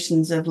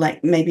manifestations of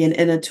like maybe an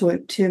inner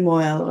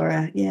turmoil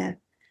or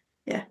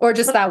or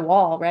just that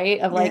wall, right?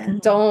 Of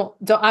like, don't,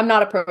 I'm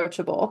not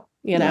approachable,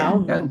 Or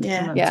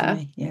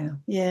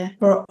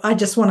I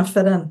just want to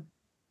fit in.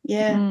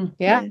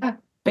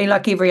 Be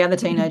like every other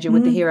teenager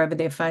with the hair over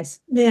their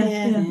face.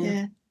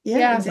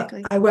 Yeah,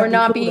 exactly. Or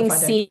not being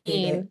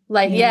seen.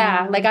 Like,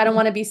 like I don't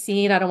want to be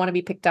seen. I don't want to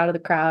be picked out of the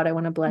crowd. I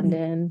want to blend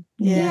in.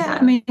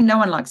 I mean, no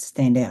one likes to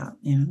stand out,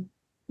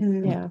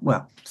 Yeah.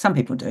 Well, some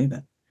people do,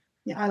 but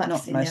I like to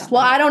stand out.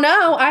 Well, I don't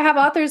know. I have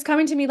authors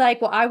coming to me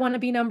like, well, I want to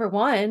be number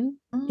one.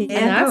 And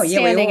that's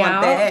standing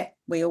out. That.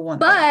 We all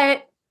want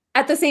that. But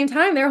at the same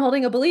time, they're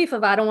holding a belief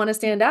of I don't want to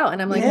stand out.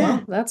 And I'm like,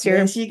 well, that's your...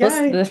 Yes, you go.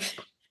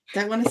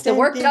 Don't want to stand the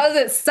work does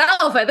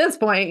itself at this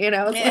point,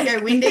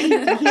 Wendy, you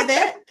hear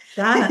that?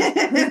 Darn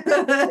it.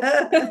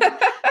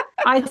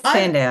 I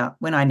stand out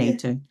when I need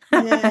to.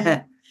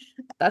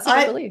 That's what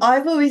I believe.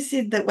 I've always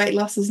said that weight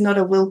loss is not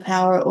a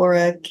willpower or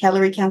a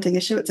calorie counting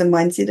issue. It's a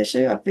mindset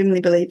issue. I firmly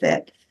believe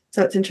that.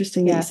 So it's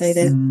interesting that you say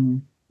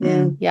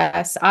that.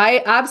 Yes,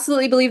 I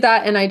absolutely believe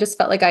that. And I just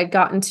felt like I'd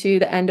gotten to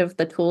the end of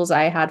the tools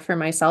I had for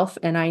myself.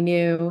 And I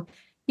knew,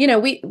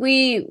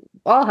 we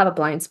all have a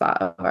blind spot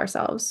of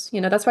ourselves.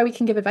 That's why we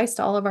can give advice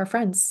to all of our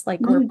friends. Like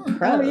we're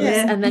pros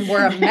and then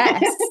we're a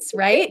mess,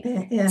 right?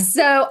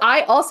 So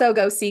I also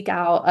go seek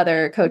out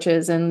other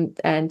coaches and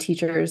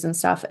teachers and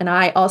stuff. And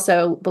I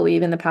also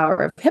believe in the power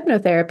of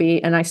hypnotherapy.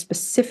 And I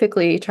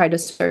specifically tried to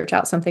search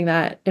out something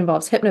that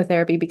involves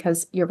hypnotherapy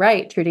because you're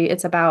right, Trudy.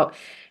 It's about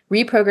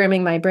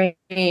reprogramming my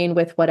brain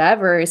with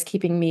whatever is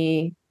keeping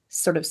me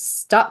sort of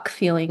stuck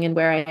feeling in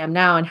where I am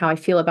now and how I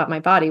feel about my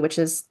body, which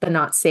is the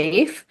not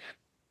safe.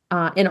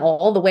 In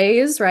all the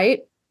ways,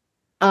 right?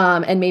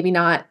 And maybe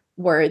not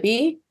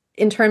worthy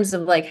in terms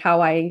of like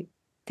how I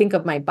think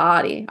of my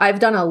body. I've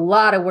done a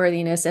lot of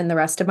worthiness in the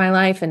rest of my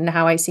life and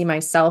how I see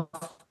myself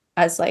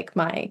as like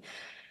my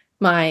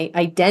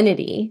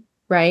identity,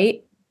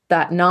 right?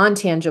 That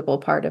non-tangible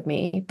part of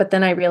me. But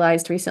then I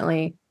realized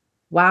recently,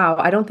 wow,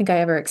 I don't think I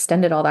ever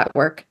extended all that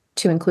work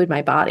to include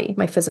my body,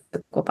 my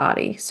physical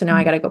body. So now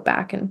I got to go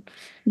back and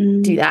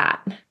do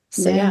that.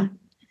 So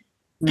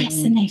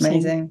fascinating.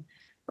 Amazing.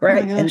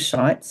 Great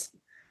insights.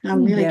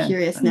 I'm really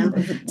curious now.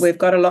 We've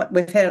got a lot.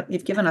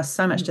 You've given us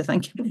so much to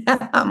think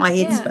about. My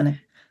head's spinning.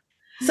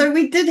 So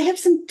we did have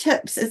some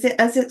tips. Is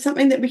it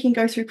something that we can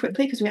go through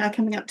quickly because we are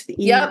coming up to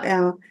the end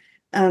of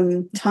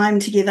our time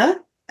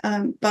together?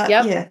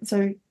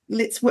 So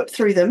let's whip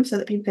through them so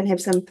that people can have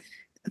some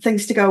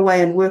things to go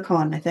away and work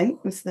on, I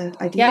think was the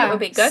idea. That would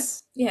be good.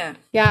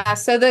 Yeah.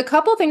 So the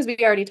couple things we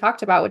already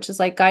talked about, which is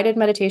like guided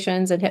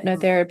meditations and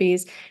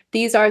hypnotherapies,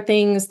 these are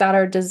things that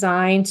are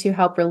designed to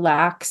help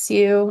relax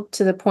you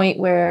to the point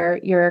where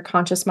your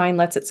conscious mind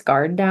lets its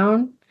guard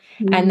down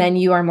and then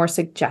you are more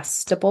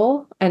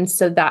suggestible. And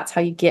so that's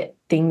how you get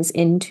things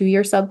into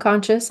your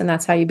subconscious and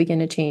that's how you begin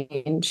to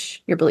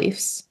change your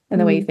beliefs and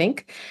the way you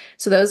think.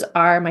 So those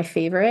are my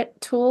favorite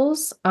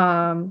tools.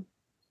 Do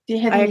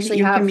you have any that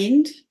you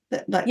recommend?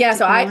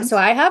 So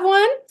I have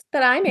one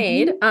that I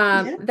made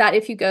that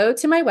if you go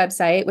to my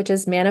website, which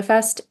is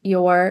Manifest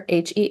Your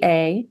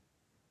HEA,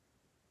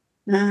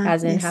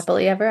 as in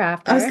happily ever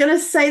after. I was going to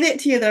say that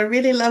to you though. I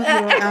really love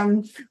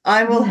your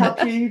I will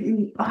help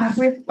you. I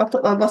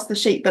lost the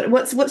sheet, but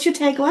what's your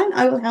tagline?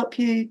 I will help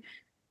you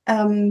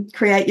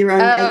create your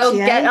own HEA.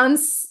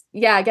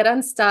 Get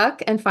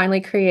unstuck and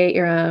finally create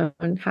your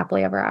own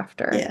happily ever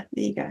after. Yeah,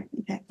 there you go.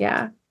 Okay.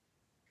 Yeah.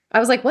 I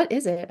was like, what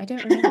is it? I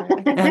don't remember.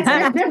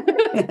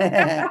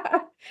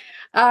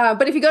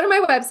 But if you go to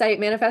my website,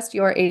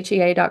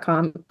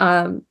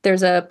 manifestyourhea.com,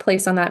 there's a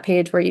place on that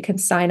page where you can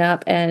sign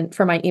up and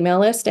for my email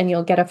list, and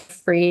you'll get a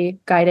free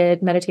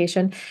guided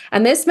meditation.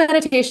 And this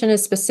meditation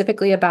is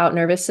specifically about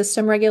nervous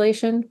system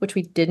regulation, which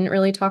we didn't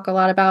really talk a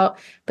lot about.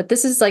 But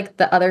this is like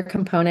the other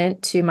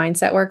component to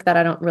mindset work that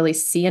I don't really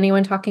see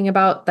anyone talking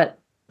about, that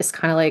is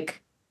kind of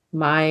like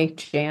my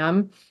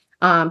jam.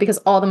 Because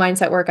all the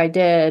mindset work I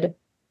did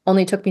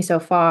only took me so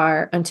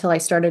far until I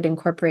started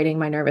incorporating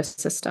my nervous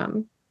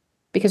system.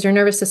 Because your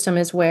nervous system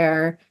is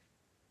where,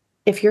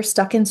 if you're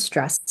stuck in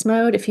stress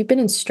mode, if you've been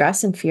in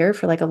stress and fear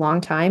for like a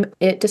long time,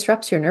 it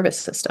disrupts your nervous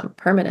system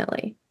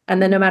permanently.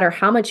 And then no matter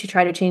how much you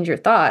try to change your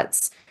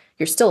thoughts,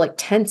 you're still like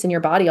tense in your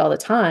body all the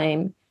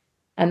time.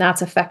 And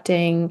that's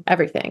affecting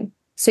everything.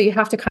 So you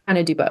have to kind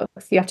of do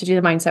both. You have to do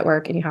the mindset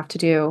work and you have to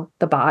do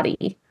the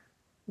body,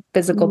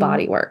 physical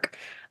body work.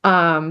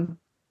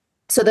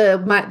 So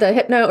the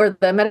hypno or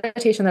the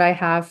meditation that I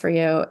have for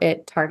you,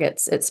 it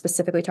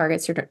specifically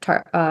targets your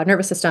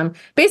nervous system,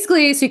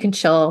 basically, so you can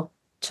chill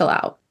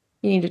out.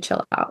 You need to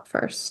chill out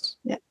first.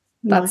 Yeah,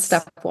 that's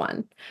step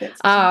one.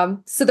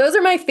 So those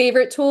are my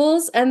favorite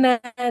tools. And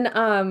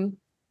then,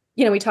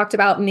 we talked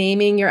about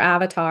naming your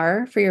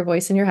avatar for your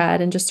voice in your head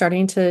and just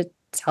starting to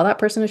tell that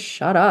person to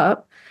shut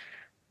up.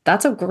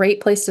 That's a great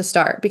place to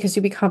start because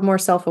you become more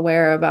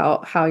self-aware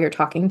about how you're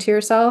talking to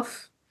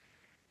yourself.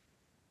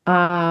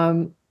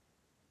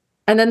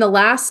 And then the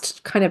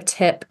last kind of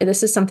tip, and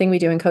this is something we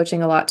do in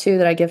coaching a lot too,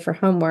 that I give for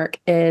homework,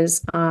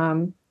 is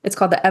it's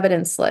called the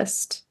evidence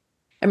list.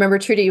 I remember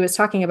Trudy was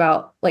talking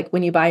about like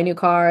when you buy a new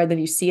car, then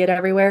you see it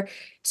everywhere.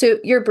 So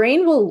your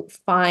brain will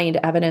find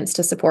evidence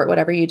to support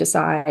whatever you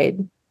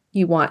decide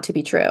you want to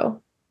be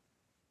true.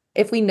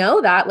 If we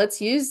know that,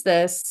 let's use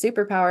this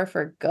superpower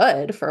for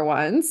good for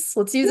once.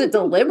 Let's use it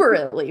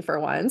deliberately for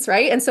once,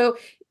 right? And so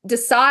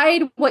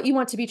decide what you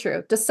want to be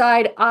true.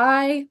 Decide,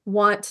 I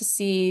want to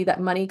see that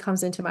money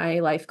comes into my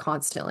life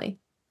constantly.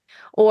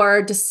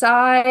 Or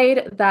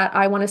decide that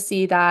I want to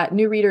see that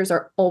new readers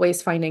are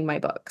always finding my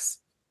books.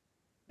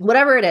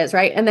 Whatever it is,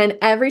 right? And then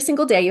every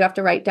single day you have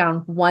to write down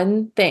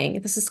one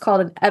thing. This is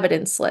called an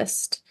evidence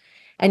list.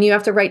 And you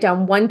have to write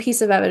down one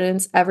piece of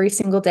evidence every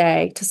single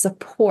day to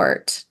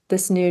support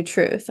this new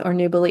truth or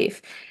new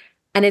belief.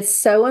 And it's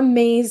so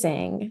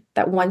amazing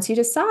that once you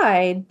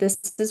decide this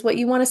is what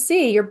you want to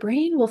see, your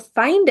brain will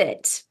find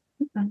it.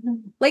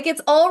 Like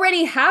it's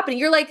already happening.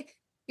 You're like,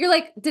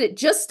 did it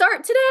just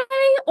start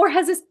today? Or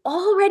has this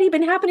already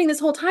been happening this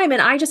whole time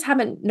and I just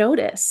haven't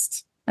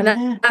noticed?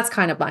 And that's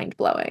kind of mind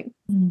blowing.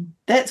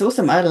 That's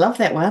awesome. I love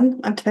that one.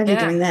 I'm totally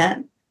doing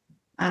that.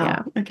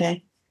 Yeah.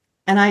 Okay.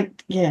 And I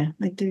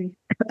do.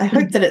 I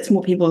hope that it's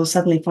more people will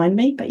suddenly find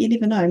me, but you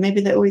never know.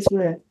 Maybe they always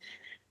were.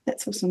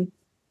 That's awesome.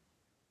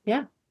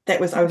 Yeah.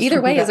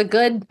 Either way is a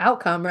good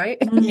outcome, right?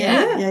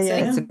 Yeah.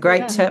 It's a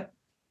great tip.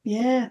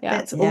 Yeah,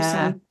 that's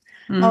awesome.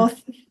 Oh,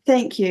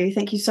 thank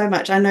you so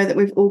much. I know that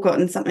we've all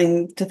gotten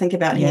something to think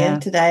about here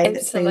today.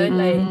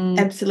 Absolutely. It's been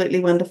absolutely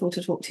wonderful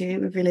to talk to you.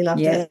 We've really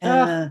loved it.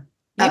 You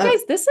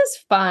guys, this is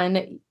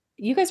fun.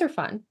 You guys are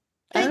fun.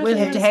 We'll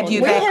have to have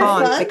you back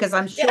on because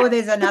I'm sure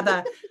there's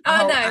another.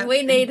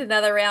 We need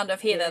another round of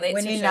Heather. We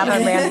need another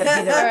round of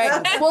Heather. All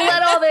right, we'll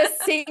let all this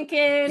sink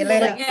in.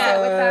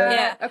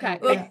 Okay.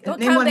 We'll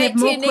come back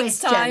to you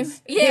next time.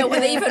 Yeah,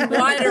 with even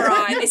wider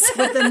eyes.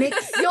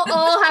 You'll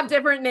all have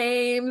different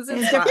names and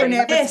different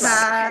avatars.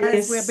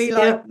 Yes. We'll be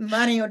like,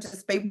 money will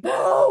just be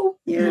whoa.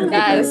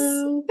 Yes.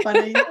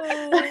 Funny.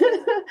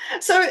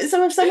 So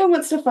if someone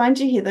wants to find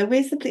you, Heather,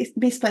 where's the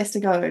best place to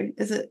go?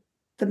 Is it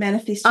the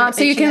Manifest?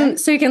 You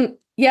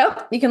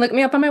can look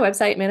me up on my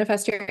website,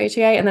 Manifest Your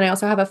HEA, and then I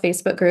also have a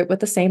Facebook group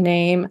with the same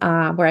name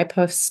where I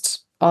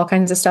post all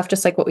kinds of stuff,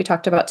 just like what we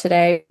talked about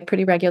today,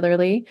 pretty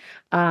regularly.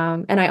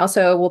 And I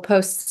also will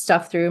post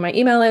stuff through my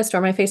email list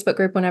or my Facebook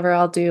group whenever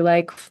I do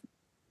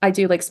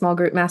small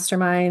group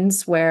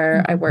masterminds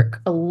where I work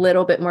a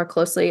little bit more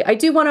closely. I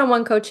do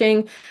one-on-one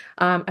coaching.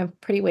 I'm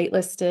pretty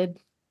waitlisted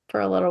for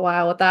a little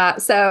while with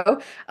that.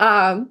 So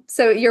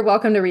you're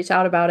welcome to reach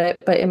out about it,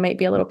 but it might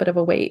be a little bit of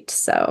a wait.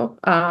 So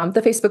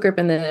the Facebook group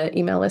and the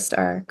email list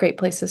are great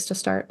places to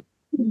start.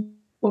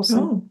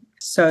 Awesome.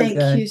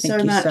 Thank you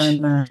so much.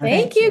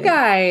 Thank you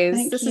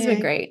guys. This has been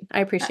great.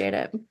 I appreciate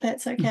it.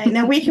 That's okay.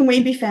 Now, where can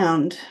we be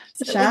found?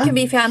 We can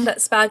be found at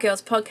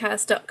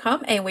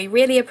spargirlspodcast.com, and we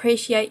really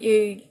appreciate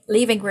you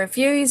leaving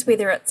reviews,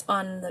 whether it's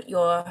on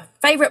your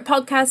favorite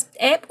podcast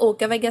app or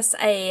giving us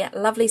a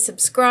lovely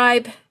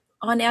subscribe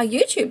on our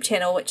YouTube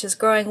channel, which is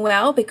growing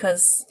well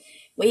because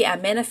we are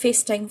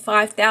manifesting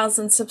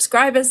 5,000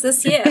 subscribers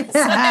this year. You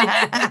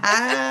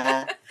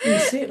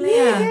certainly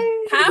are.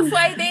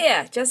 Halfway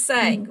there, just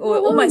saying, or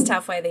almost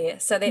halfway there.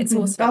 So that's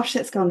awesome. Gosh,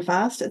 that's gone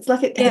fast. It's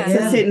like it's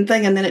a certain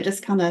thing and then it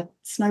just kind of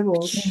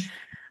snowballs.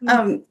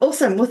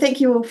 Awesome. Well,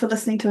 thank you all for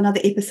listening to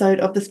another episode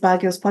of the Spa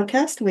Girls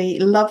podcast. We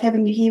love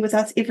having you here with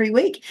us every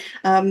week.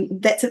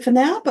 That's it for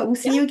now, but we'll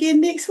see you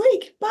again next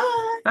week.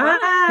 Bye.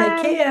 Bye.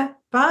 Take care.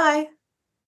 Bye.